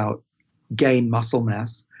or without, gain muscle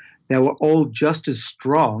mass. They were all just as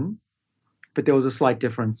strong, but there was a slight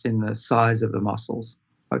difference in the size of the muscles.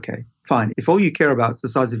 Okay, fine. If all you care about is the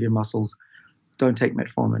size of your muscles, don't take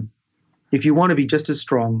metformin. If you want to be just as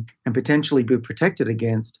strong and potentially be protected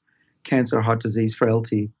against cancer, heart disease,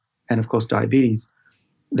 frailty, and of course diabetes,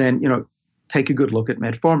 then take a good look at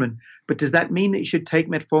metformin. But does that mean that you should take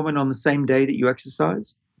metformin on the same day that you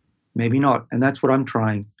exercise? Maybe not. And that's what I'm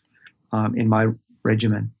trying in my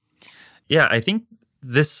regimen. Yeah, I think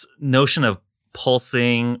this notion of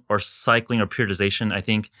pulsing or cycling or periodization, I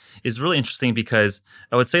think, is really interesting, because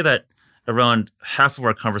I would say that around half of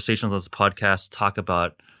our conversations on this podcast talk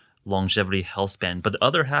about longevity, health span, but the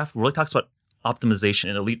other half really talks about optimization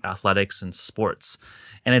in elite athletics and sports.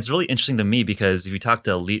 And it's really interesting to me, because if you talk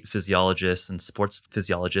to elite physiologists and sports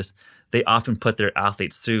physiologists, they often put their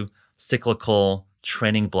athletes through cyclical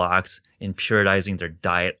training blocks in periodizing their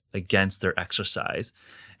diet against their exercise.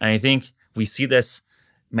 And I think we see this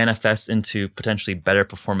manifest into potentially better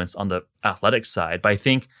performance on the athletic side. But I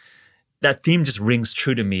think that theme just rings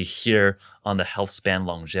true to me here on the health span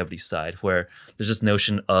longevity side, where there's this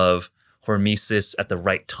notion of hormesis at the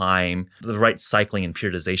right time, the right cycling and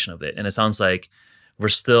periodization of it. And it sounds like we're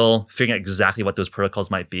still figuring out exactly what those protocols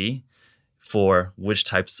might be for which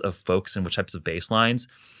types of folks and which types of baselines.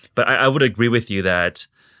 But I would agree with you that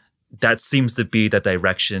seems to be the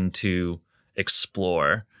direction to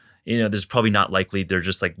explore. There's probably not likely there's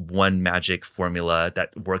just like one magic formula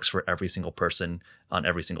that works for every single person on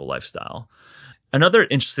every single lifestyle. Another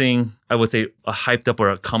interesting, I would say, a hyped up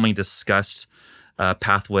or a commonly discussed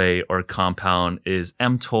pathway or compound is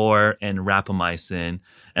mTOR and rapamycin.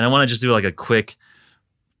 And I want to just do like a quick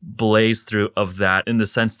blaze through of that, in the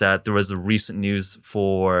sense that there was a recent news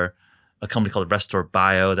for a company called Restore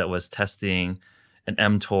Bio that was testing an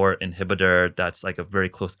mTOR inhibitor that's like a very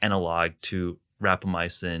close analog to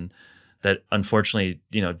rapamycin that unfortunately,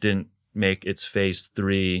 didn't make its phase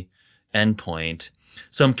 3 endpoint.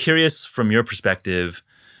 So I'm curious from your perspective,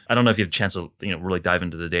 I don't know if you have a chance to, really dive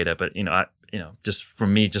into the data, but, just for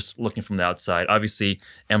me, just looking from the outside, obviously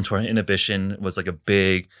mTOR inhibition was like a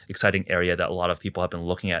big, exciting area that a lot of people have been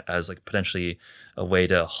looking at as like potentially a way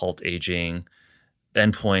to halt aging.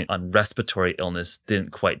 Endpoint on respiratory illness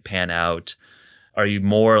didn't quite pan out. Are you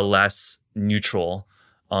more or less neutral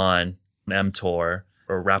on mTOR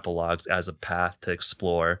or rapalogs as a path to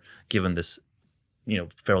explore, given this,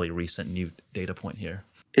 fairly recent new data point here?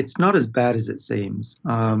 It's not as bad as it seems.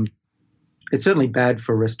 It's certainly bad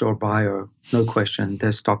for Restore Bio, no question.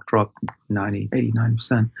 Their stock dropped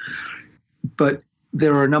 89%. But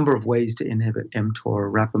there are a number of ways to inhibit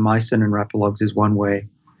mTOR. Rapamycin and rapalogs is one way.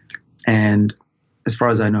 And as far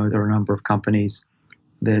as I know, there are a number of companies.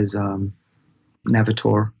 There's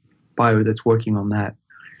Navitor Bio that's working on that.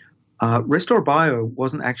 Restore Bio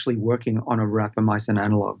wasn't actually working on a rapamycin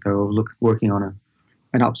analog. They were working on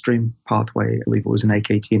an upstream pathway. I believe it was an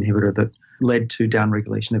AKT inhibitor that led to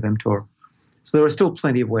downregulation of mTOR. So there are still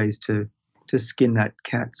plenty of ways to skin that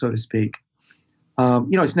cat, so to speak.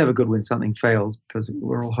 It's never good when something fails because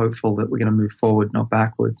we're all hopeful that we're going to move forward, not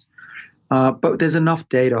backwards. But there's enough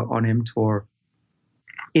data on mTOR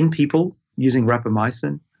in people using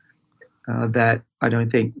rapamycin that I don't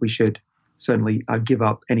think we should certainly give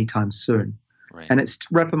up anytime soon. Right. And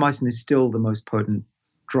rapamycin is still the most potent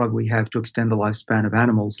drug we have to extend the lifespan of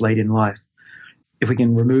animals late in life. If we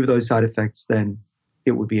can remove those side effects, then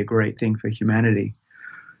it would be a great thing for humanity.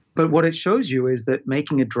 But what it shows you is that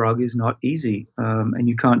making a drug is not easy, and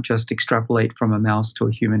you can't just extrapolate from a mouse to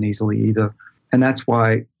a human easily either. And that's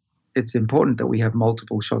why it's important that we have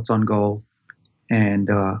multiple shots on goal. And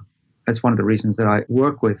that's one of the reasons that I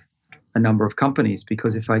work with a number of companies,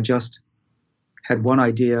 because if I just had one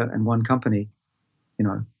idea and one company,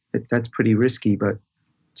 that's pretty risky. But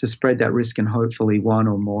to spread that risk and hopefully one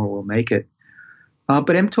or more will make it. But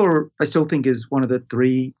mTOR, I still think, is one of the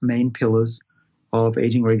three main pillars of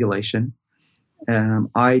aging regulation.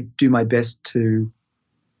 I do my best to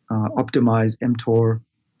optimize mTOR,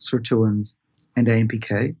 sirtuins, and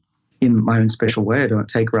AMPK in my own special way. I don't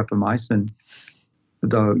take rapamycin,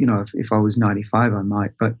 though, if I was 95, I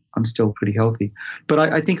might, but I'm still pretty healthy. But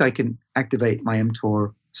I think I can inhibit my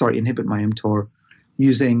mTOR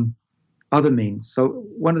using other means. So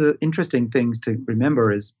one of the interesting things to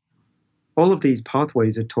remember is all of these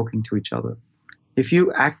pathways are talking to each other. If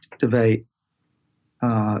you activate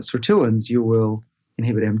sirtuins, you will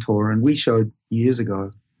inhibit mTOR. And we showed years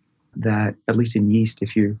ago that, at least in yeast,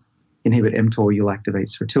 if you inhibit mTOR, you'll activate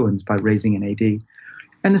sirtuins by raising NAD.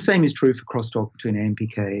 And the same is true for crosstalk between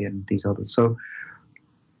AMPK and these others. So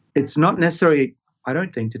it's not necessary, I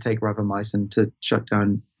don't think, to take rapamycin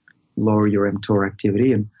to lower your mTOR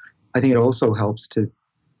activity. And I think it also helps to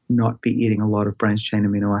not be eating a lot of branched-chain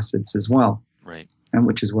amino acids as well. Right. And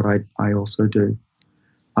which is what I also do.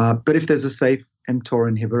 But if there's a safe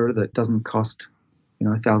mTOR inhibitor that doesn't cost,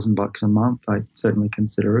 $1,000 a month, I'd certainly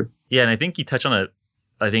consider it. Yeah, and I think you touch on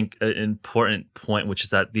an important point, which is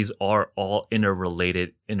that these are all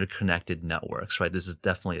interrelated, interconnected networks, right? This is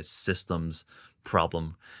definitely a systems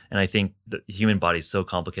problem. And I think the human body is so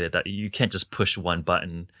complicated that you can't just push one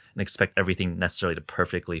button and expect everything necessarily to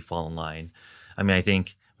perfectly fall in line. I mean, I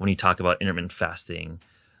think when you talk about intermittent fasting,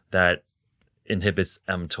 that inhibits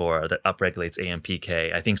mTOR, that upregulates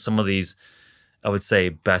AMPK, I think some of these, I would say,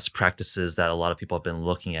 best practices that a lot of people have been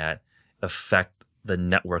looking at affect the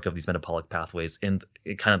network of these metabolic pathways in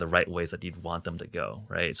kind of the right ways that you'd want them to go,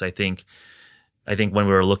 right? So I think when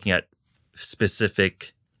we were looking at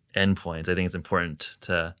specific endpoints, I think it's important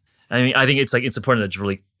to, I think it's important to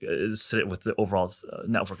really sit with the overall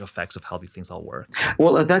network effects of how these things all work.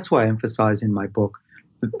 Well, that's why I emphasize in my book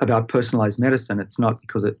about personalized medicine. It's not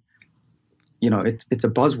because it's a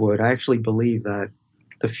buzzword. I actually believe that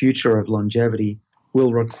the future of longevity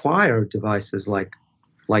will require devices like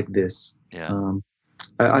this. Yeah.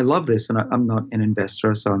 I love this, and I'm not an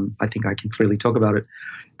investor, so I think I can freely talk about it.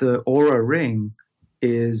 The Oura Ring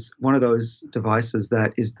is one of those devices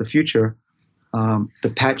that is the future.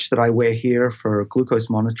 The patch that I wear here for glucose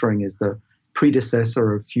monitoring is the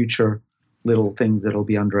predecessor of future little things that'll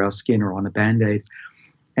be under our skin or on a Band-Aid.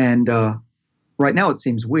 And right now it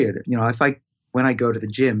seems weird. When I go to the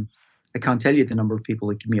gym, I can't tell you the number of people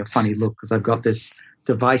that give me a funny look because I've got this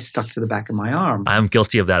device stuck to the back of my arm. I'm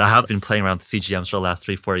guilty of that. I have been playing around with CGMs for the last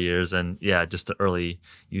 3-4 years, and just an early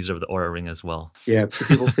user of the Oura Ring as well. Yeah,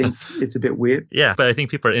 people think it's a bit weird. Yeah, but I think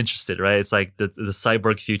people are interested, right? It's like the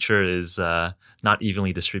cyborg future is not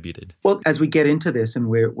evenly distributed. Well, as we get into this, and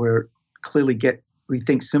we're clearly we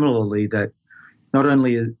think similarly that not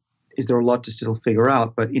only is there a lot to still figure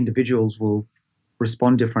out, but individuals will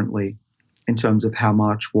respond differently in terms of how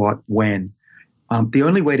much, what, when. The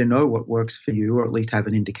only way to know what works for you, or at least have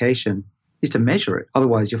an indication, is to measure it.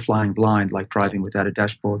 Otherwise, you're flying blind, like driving without a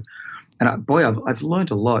dashboard. And I've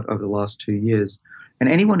learned a lot over the last 2 years. And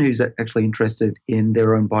anyone who's actually interested in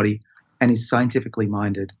their own body and is scientifically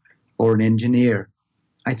minded, or an engineer,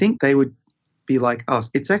 I think they would be like us.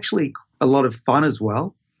 It's actually a lot of fun as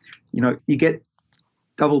well. You get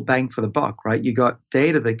double bang for the buck, right? You got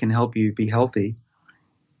data that can help you be healthy,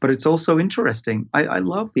 but it's also interesting. I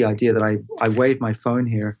love the idea that I wave my phone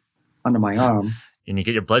here under my arm. And you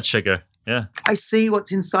get your blood sugar. Yeah. I see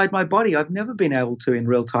what's inside my body. I've never been able to, in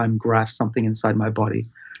real time, graph something inside my body.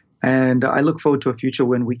 And I look forward to a future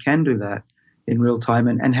when we can do that in real time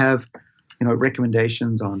and have,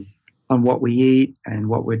 recommendations on what we eat and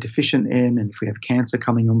what we're deficient in, and if we have cancer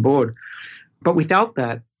coming on board. But without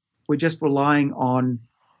that, we're just relying on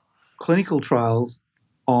clinical trials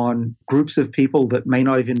on groups of people that may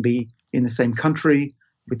not even be in the same country,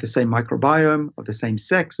 with the same microbiome, of the same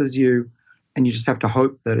sex as you, and you just have to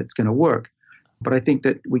hope that it's going to work. But I think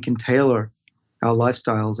that we can tailor our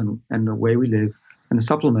lifestyles and the way we live and the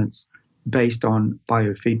supplements based on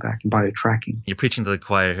biofeedback and bio-tracking. You're preaching to the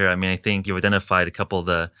choir here. I mean, I think you've identified a couple of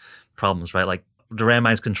the problems, right? Like the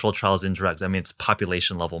randomized controlled trials in drugs. I mean, it's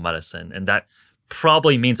population level medicine, and that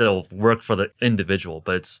probably means that it'll work for the individual,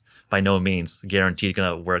 but it's by no means guaranteed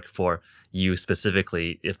going to work for you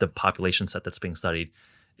specifically if the population set that's being studied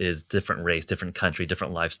is different race, different country,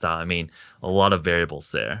 different lifestyle. I mean, a lot of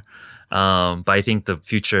variables there. But I think the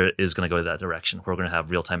future is going to go to that direction. We're going to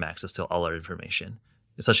have real-time access to all our information,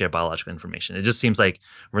 especially our biological information. It just seems like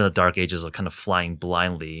we're in the dark ages of kind of flying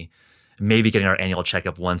blindly, maybe getting our annual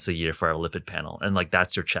checkup once a year for our lipid panel. And like,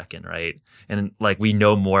 that's your check-in, right? And like, we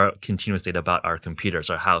know more continuous data about our computers,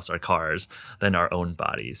 our house, our cars than our own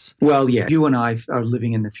bodies. Well, yeah, you and I are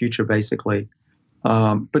living in the future, basically.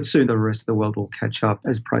 But soon the rest of the world will catch up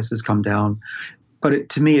as prices come down. But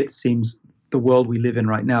to me, it seems the world we live in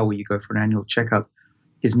right now, where you go for an annual checkup,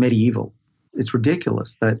 is medieval. It's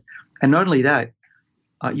ridiculous and not only that,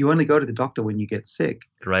 you only go to the doctor when you get sick.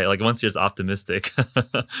 Right, like once you're just optimistic.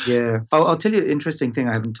 Yeah. I'll tell you an interesting thing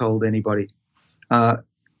I haven't told anybody.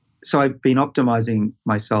 So I've been optimizing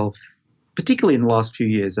myself, particularly in the last few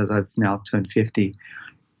years as I've now turned 50.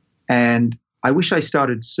 And I wish I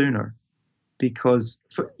started sooner because,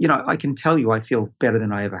 I can tell you I feel better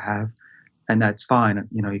than I ever have. And that's fine.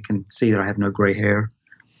 You can see that I have no gray hair.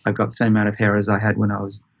 I've got the same amount of hair as I had when I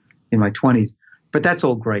was in my 20s. But that's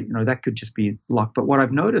all great. That could just be luck. But what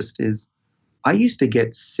I've noticed is I used to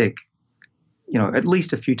get sick, at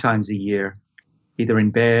least a few times a year, either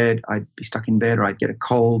in bed, I'd be stuck in bed, or I'd get a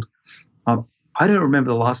cold. I don't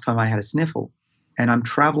remember the last time I had a sniffle. And I'm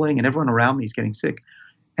traveling and everyone around me is getting sick.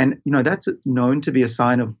 And, that's known to be a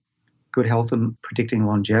sign of good health and predicting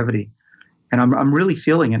longevity. And I'm really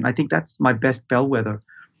feeling it. And I think that's my best bellwether.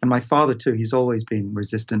 And my father, too, he's always been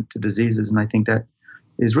resistant to diseases. And I think that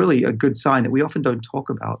is really a good sign that we often don't talk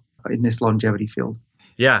about in this longevity field.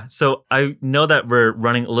 Yeah. So I know that we're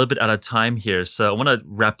running a little bit out of time here. So I want to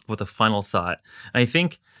wrap up with a final thought. And I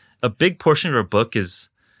think a big portion of our book is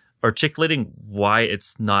articulating why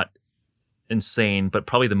it's not insane, but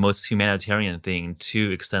probably the most humanitarian thing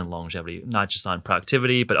to extend longevity, not just on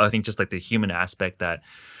productivity, but I think just like the human aspect that,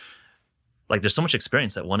 like, there's so much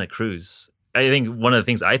experience that one accrues. I think one of the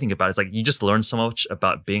things I think about is like, you just learn so much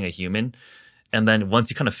about being a human. And then once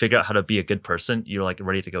you kind of figure out how to be a good person, you're like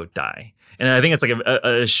ready to go die. And I think it's like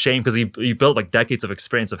a shame because you built like decades of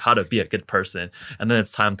experience of how to be a good person. And then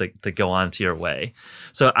it's time to go on to your way.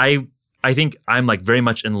 So I think I'm like very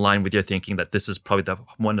much in line with your thinking that this is probably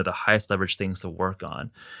one of the highest leverage things to work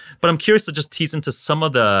on. But I'm curious to just tease into some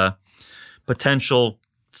of the potential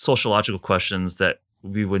sociological questions that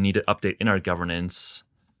we would need to update in our governance,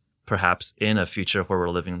 perhaps in a future where we're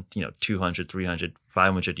living, 200, 300,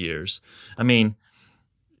 500 years. I mean,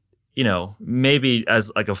 maybe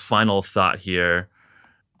as like a final thought here,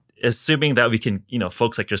 assuming that we can,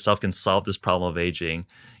 folks like yourself can solve this problem of aging,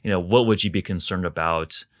 what would you be concerned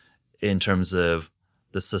about in terms of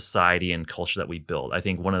the society and culture that we build? I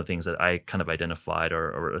think one of the things that I kind of identified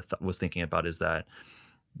or was thinking about is that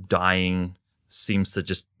dying seems to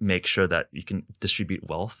just make sure that you can distribute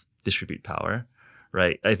wealth, distribute power.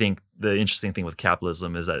 Right. I think the interesting thing with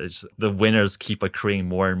capitalism is that the winners keep accruing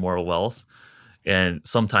more and more wealth. And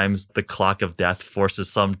sometimes the clock of death forces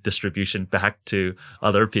some distribution back to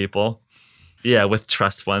other people. Yeah, with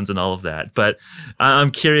trust funds and all of that. But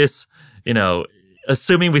I'm curious,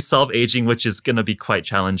 assuming we solve aging, which is going to be quite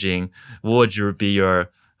challenging, what would be your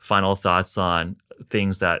final thoughts on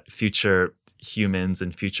things that future humans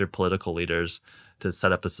and future political leaders to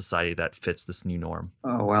set up a society that fits this new norm?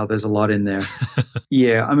 Oh, wow. There's a lot in there.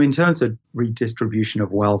 Yeah. I mean, in terms of redistribution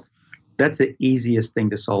of wealth, that's the easiest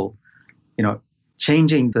thing to solve.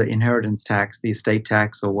 changing the inheritance tax, the estate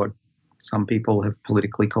tax, or what some people have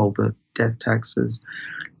politically called the death taxes.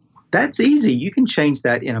 That's easy. You can change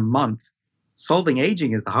that in a month. Solving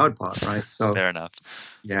aging is the hard part, right? So fair enough.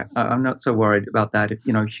 Yeah, I'm not so worried about that.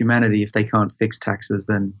 Humanity, if they can't fix taxes,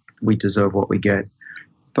 then we deserve what we get.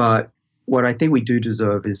 But what I think we do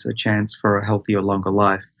deserve is a chance for a healthier, longer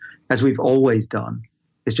life, as we've always done.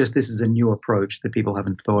 It's just this is a new approach that people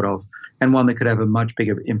haven't thought of, and one that could have a much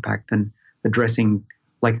bigger impact than addressing,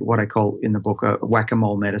 like what I call in the book, a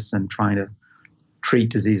whack-a-mole medicine, trying to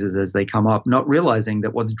treat diseases as they come up, not realizing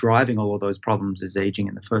that what's driving all of those problems is aging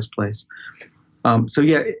in the first place. So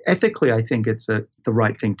yeah, ethically, I think it's the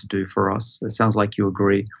right thing to do for us. It sounds like you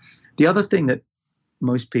agree. The other thing that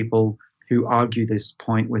most people who argue this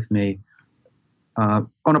point with me, on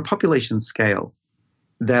a population scale,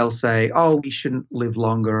 they'll say, oh, we shouldn't live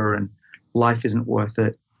longer and life isn't worth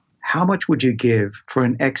it. How much would you give for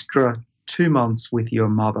an extra 2 months with your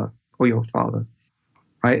mother or your father?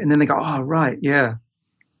 Right? And then they go, oh, right, yeah,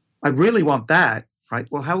 I really want that. Right?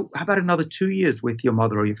 Well, how about another 2 years with your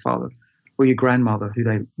mother or your father or your grandmother who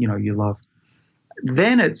you love?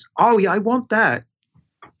 Then it's, oh, yeah, I want that.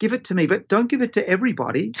 Give it to me, but don't give it to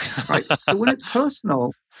everybody. Right? So when it's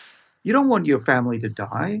personal, you don't want your family to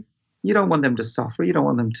die. You don't want them to suffer. You don't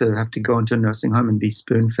want them to have to go into a nursing home and be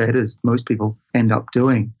spoon-fed, as most people end up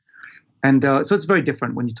doing. And so it's very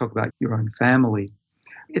different when you talk about your own family.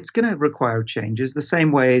 It's going to require changes the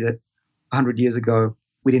same way that 100 years ago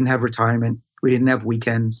we didn't have retirement, we didn't have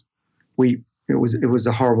weekends. It was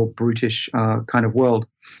a horrible, brutish kind of world.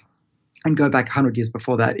 And go back 100 years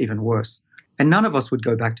before that, even worse. And none of us would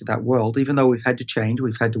go back to that world, even though we've had to change,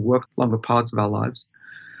 we've had to work longer parts of our lives.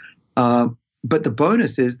 But the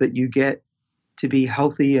bonus is that you get to be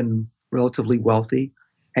healthy and relatively wealthy,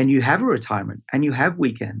 and you have a retirement, and you have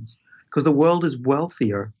weekends, because the world is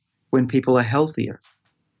wealthier when people are healthier,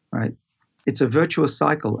 right? It's a virtuous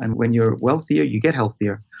cycle, and when you're wealthier, you get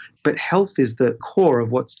healthier. But health is the core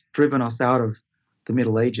of what's driven us out of the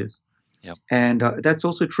Middle Ages. Yep. And that's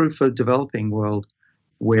also true for the developing world,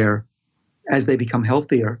 where as they become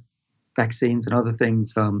healthier, vaccines and other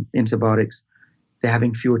things, antibiotics, they're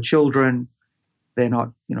having fewer children. They're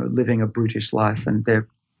not, living a brutish life, and I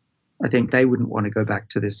think they wouldn't want to go back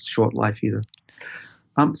to this short life either.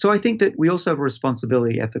 So I think that we also have a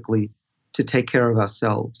responsibility ethically to take care of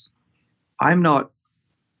ourselves. I'm not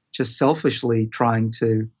just selfishly trying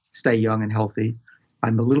to stay young and healthy.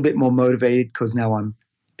 I'm a little bit more motivated because now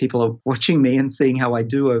people are watching me and seeing how I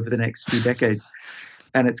do over the next few decades,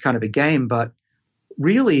 and it's kind of a game. But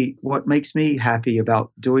really, what makes me happy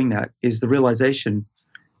about doing that is the realization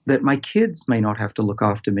that my kids may not have to look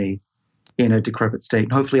after me in a decrepit state.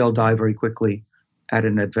 And hopefully I'll die very quickly at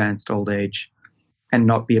an advanced old age and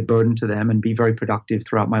not be a burden to them and be very productive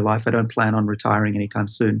throughout my life. I don't plan on retiring anytime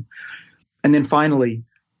soon. And then finally,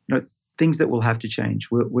 things that will have to change.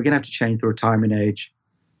 We're going to have to change the retirement age.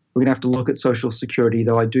 We're going to have to look at Social Security,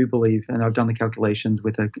 though I do believe, and I've done the calculations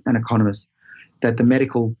with an economist, that the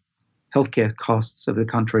medical healthcare costs of the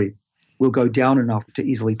country will go down enough to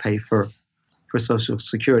easily pay for Social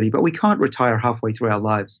Security. But we can't retire halfway through our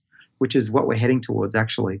lives, which is what we're heading towards,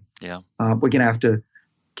 actually. Yeah. We're going to have to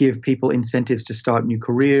give people incentives to start new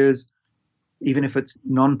careers. Even if it's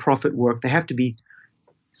non-profit work, there have to be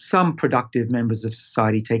some productive members of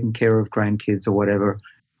society taking care of grandkids or whatever.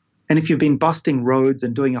 And if you've been busting roads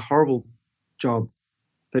and doing a horrible job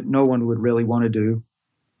that no one would really want to do,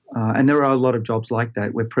 and there are a lot of jobs like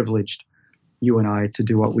that, we're privileged, you and I, to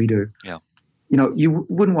do what we do. Yeah. You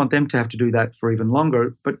wouldn't want them to have to do that for even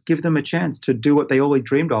longer, but give them a chance to do what they always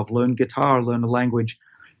dreamed of, learn guitar, learn a language,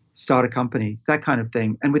 start a company, that kind of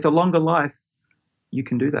thing. And with a longer life, you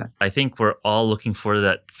can do that. I think we're all looking for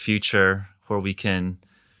that future where we can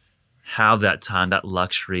have that time, that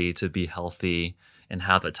luxury to be healthy and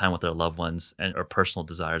have that time with our loved ones and our personal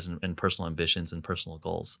desires and personal ambitions and personal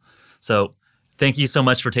goals. So thank you so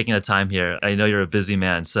much for taking the time here. I know you're a busy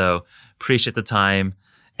man, so appreciate the time.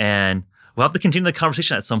 And we'll have to continue the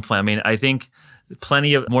conversation at some point. I mean, I think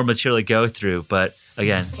plenty of more material to go through, but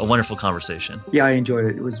again, a wonderful conversation. Yeah, I enjoyed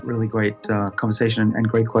it. It was really great conversation and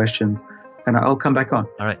great questions. And I'll come back on.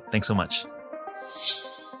 All right. Thanks so much.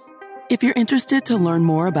 If you're interested to learn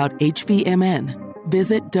more about HVMN,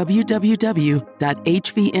 visit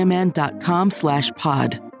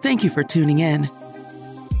www.hvmn.com/pod. Thank you for tuning in.